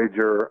this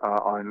wager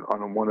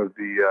on one of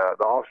the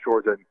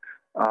offshores, and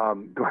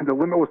the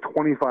limit was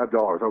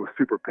 $25. I was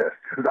super pissed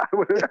because I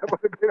would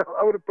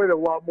have played a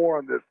lot more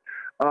on this.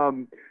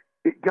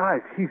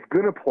 Guys, he's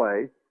going to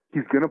play.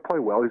 He's going to play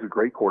well. He's a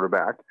great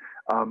quarterback.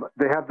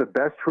 They have the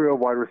best trio of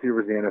wide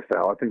receivers in the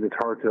NFL. I think it's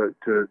hard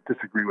to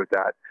disagree with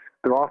that.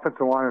 Their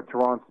offensive line of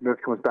Teron Smith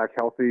comes back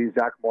healthy.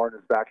 Zach Martin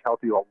is back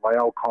healthy.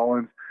 La'el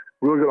Collins,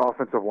 really good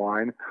offensive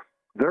line.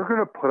 They're going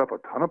to put up a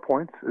ton of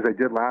points, as they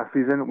did last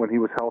season when he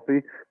was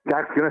healthy.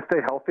 Dak's going to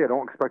stay healthy. I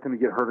don't expect him to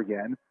get hurt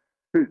again.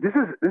 Dude, this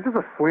is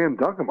a slam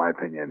dunk, in my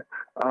opinion.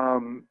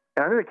 And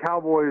I think the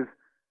Cowboys,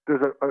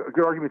 there's a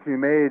good argument to be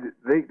made.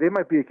 They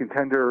might be a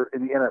contender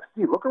in the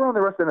NFC. Look around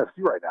the rest of the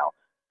NFC right now.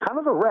 Kind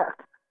of a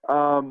wreck.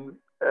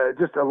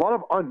 Just a lot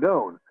of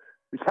unknown.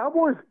 The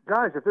Cowboys,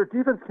 guys, if their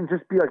defense can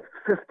just be like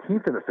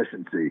 15th in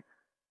efficiency,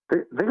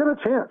 they got a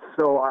chance.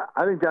 So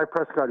I think Dak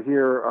Prescott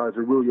here is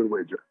a really good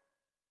wager.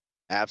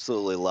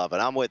 Absolutely love it.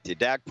 I'm with you.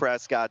 Dak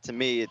Prescott, to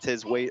me, it's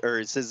his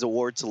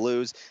award to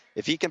lose.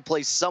 If he can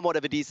play somewhat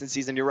of a decent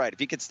season, you're right. If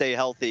he could stay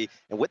healthy,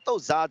 and with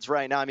those odds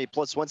right now, I mean,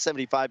 plus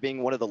 175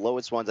 being one of the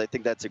lowest ones, I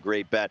think that's a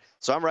great bet.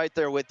 So I'm right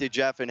there with you,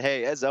 Jeff. And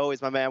hey, as always,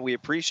 my man, we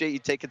appreciate you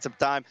taking some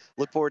time.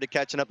 Look forward to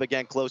catching up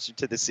again closer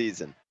to the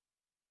season.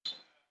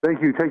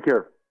 Thank you. Take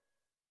care.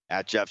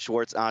 At Jeff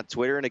Schwartz on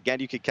Twitter. And again,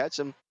 you can catch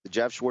him. The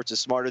Jeff Schwartz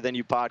is Smarter Than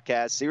You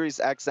podcast, Sirius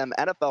XM,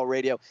 NFL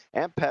Radio,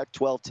 and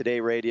Pac-12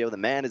 Today Radio. The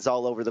man is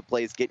all over the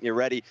place, getting you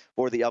ready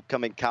for the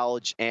upcoming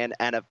college and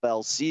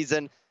NFL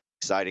season.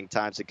 Exciting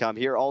times to come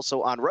here.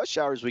 Also on Rush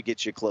Hours, we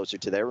get you closer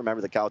to there.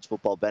 Remember the college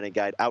football betting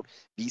guide out,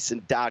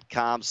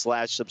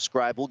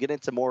 VSiN.com/subscribe. We'll get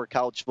into more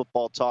college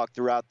football talk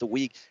throughout the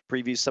week,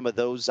 preview some of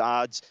those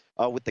odds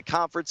with the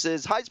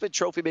conferences. Heisman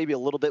Trophy maybe a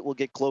little bit we'll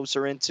get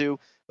closer into.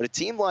 But a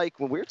team like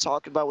when we were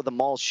talking about with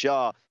Amal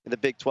Shaw in the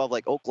Big 12,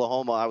 like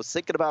Oklahoma, I was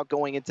thinking about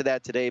going into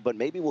that today, but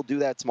maybe we'll do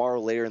that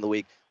tomorrow later in the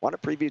week.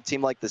 Want to preview a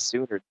team like the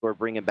Sooners who are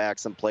bringing back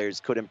some players,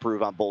 could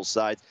improve on both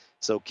sides.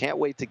 So can't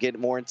wait to get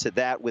more into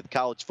that with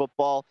college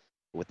football.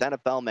 With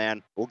NFL,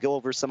 man, we'll go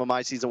over some of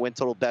my season win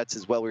total bets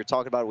as well. We were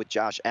talking about it with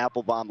Josh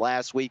Applebaum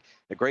last week.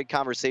 A great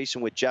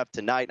conversation with Jeff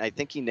tonight, and I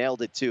think he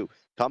nailed it too.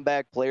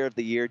 Comeback player of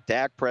the year,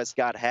 Dak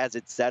Prescott has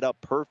it set up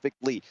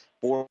perfectly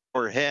for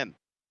him.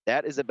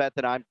 That is a bet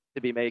that I'm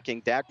to be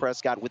making. Dak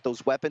Prescott with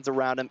those weapons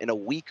around him in a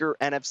weaker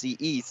NFC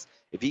East,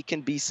 if he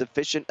can be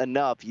sufficient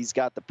enough, he's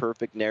got the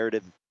perfect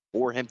narrative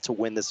for him to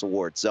win this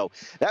award. So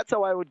that's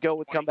how I would go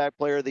with comeback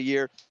player of the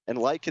year, and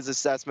like his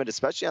assessment,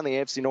 especially on the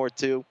AFC North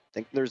too. I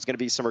think there's going to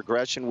be some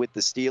regression with the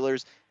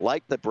Steelers,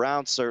 like the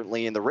Browns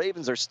certainly, and the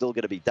Ravens are still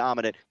going to be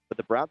dominant, but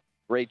the Browns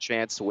have a great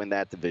chance to win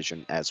that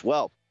division as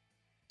well.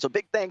 So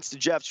big thanks to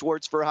Jeff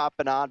Schwartz for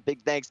hopping on.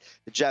 Big thanks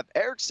to Jeff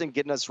Erickson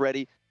getting us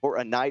ready for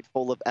a night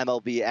full of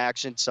MLB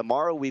action.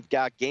 Tomorrow we've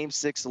got Game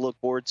 6 to look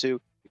forward to.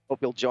 We hope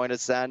you'll join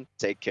us then.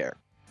 Take care.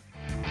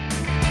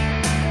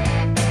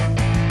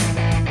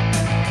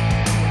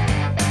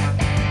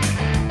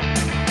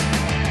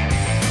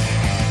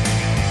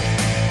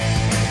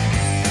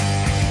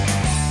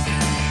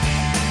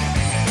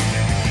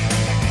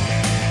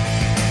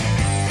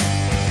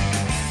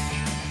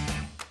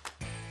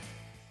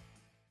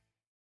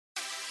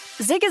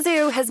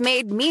 Zigazoo has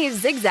made me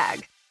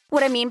zigzag.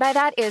 What I mean by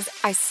that is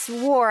I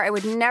swore I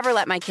would never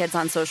let my kids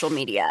on social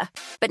media.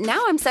 But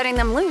now I'm setting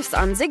them loose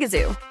on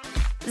Zigazoo.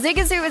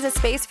 Zigazoo is a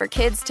space for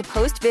kids to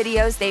post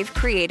videos they've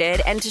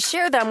created and to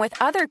share them with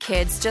other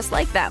kids just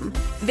like them.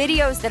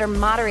 Videos that are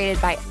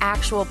moderated by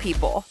actual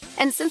people.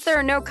 And since there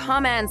are no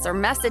comments or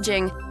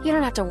messaging, you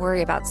don't have to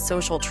worry about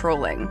social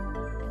trolling.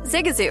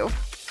 Zigazoo,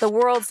 the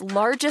world's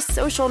largest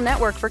social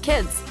network for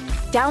kids.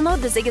 Download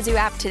the Zigazoo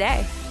app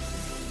today.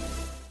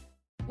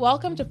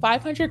 Welcome to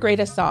 500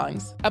 Greatest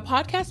Songs, a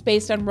podcast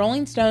based on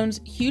Rolling Stone's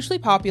hugely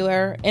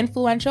popular,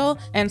 influential,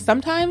 and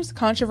sometimes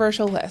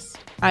controversial list.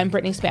 I'm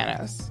Brittany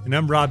Spanos. And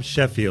I'm Rob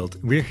Sheffield.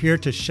 We're here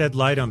to shed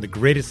light on the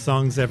greatest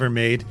songs ever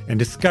made and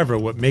discover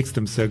what makes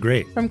them so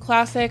great. From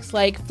classics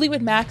like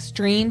Fleetwood Mac's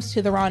Dreams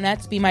to the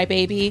Ronettes' Be My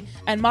Baby,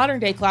 and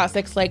modern-day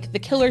classics like The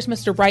Killer's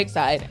Mr.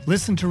 Brightside.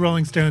 Listen to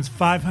Rolling Stone's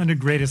 500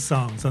 Greatest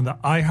Songs on the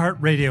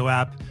iHeartRadio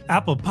app,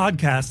 Apple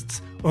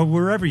Podcasts, or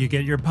wherever you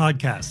get your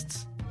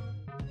podcasts.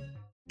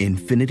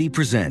 Infiniti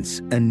presents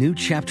a new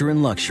chapter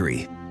in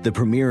luxury, the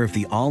premiere of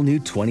the all-new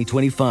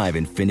 2025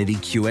 Infiniti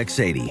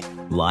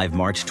QX80, live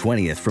March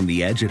 20th from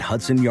the Edge at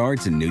Hudson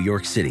Yards in New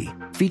York City,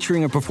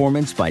 featuring a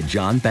performance by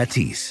John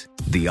Batiste.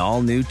 The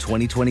all-new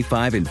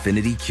 2025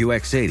 Infiniti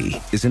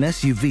QX80 is an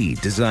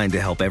SUV designed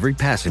to help every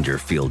passenger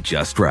feel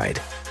just right.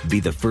 Be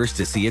the first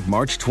to see it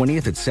March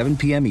 20th at 7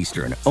 p.m.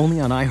 Eastern,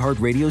 only on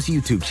iHeartRadio's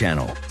YouTube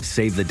channel.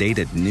 Save the date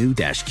at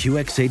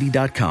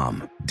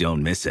new-QX80.com.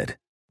 Don't miss it.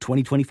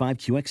 2025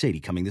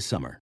 QX80 coming this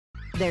summer.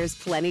 There's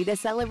plenty to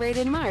celebrate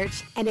in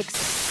March and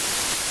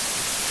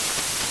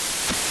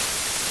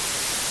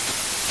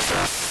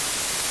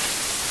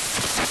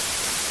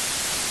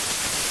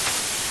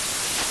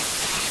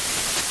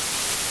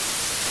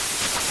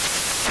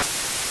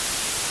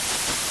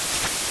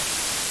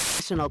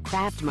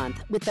Craft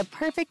Month with the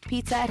perfect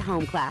pizza at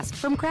home class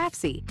from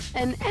Craftsy.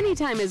 And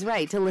anytime is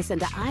right to listen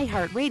to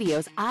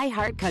iHeartRadio's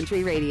iHeart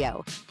Country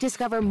Radio.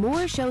 Discover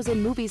more shows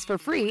and movies for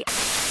free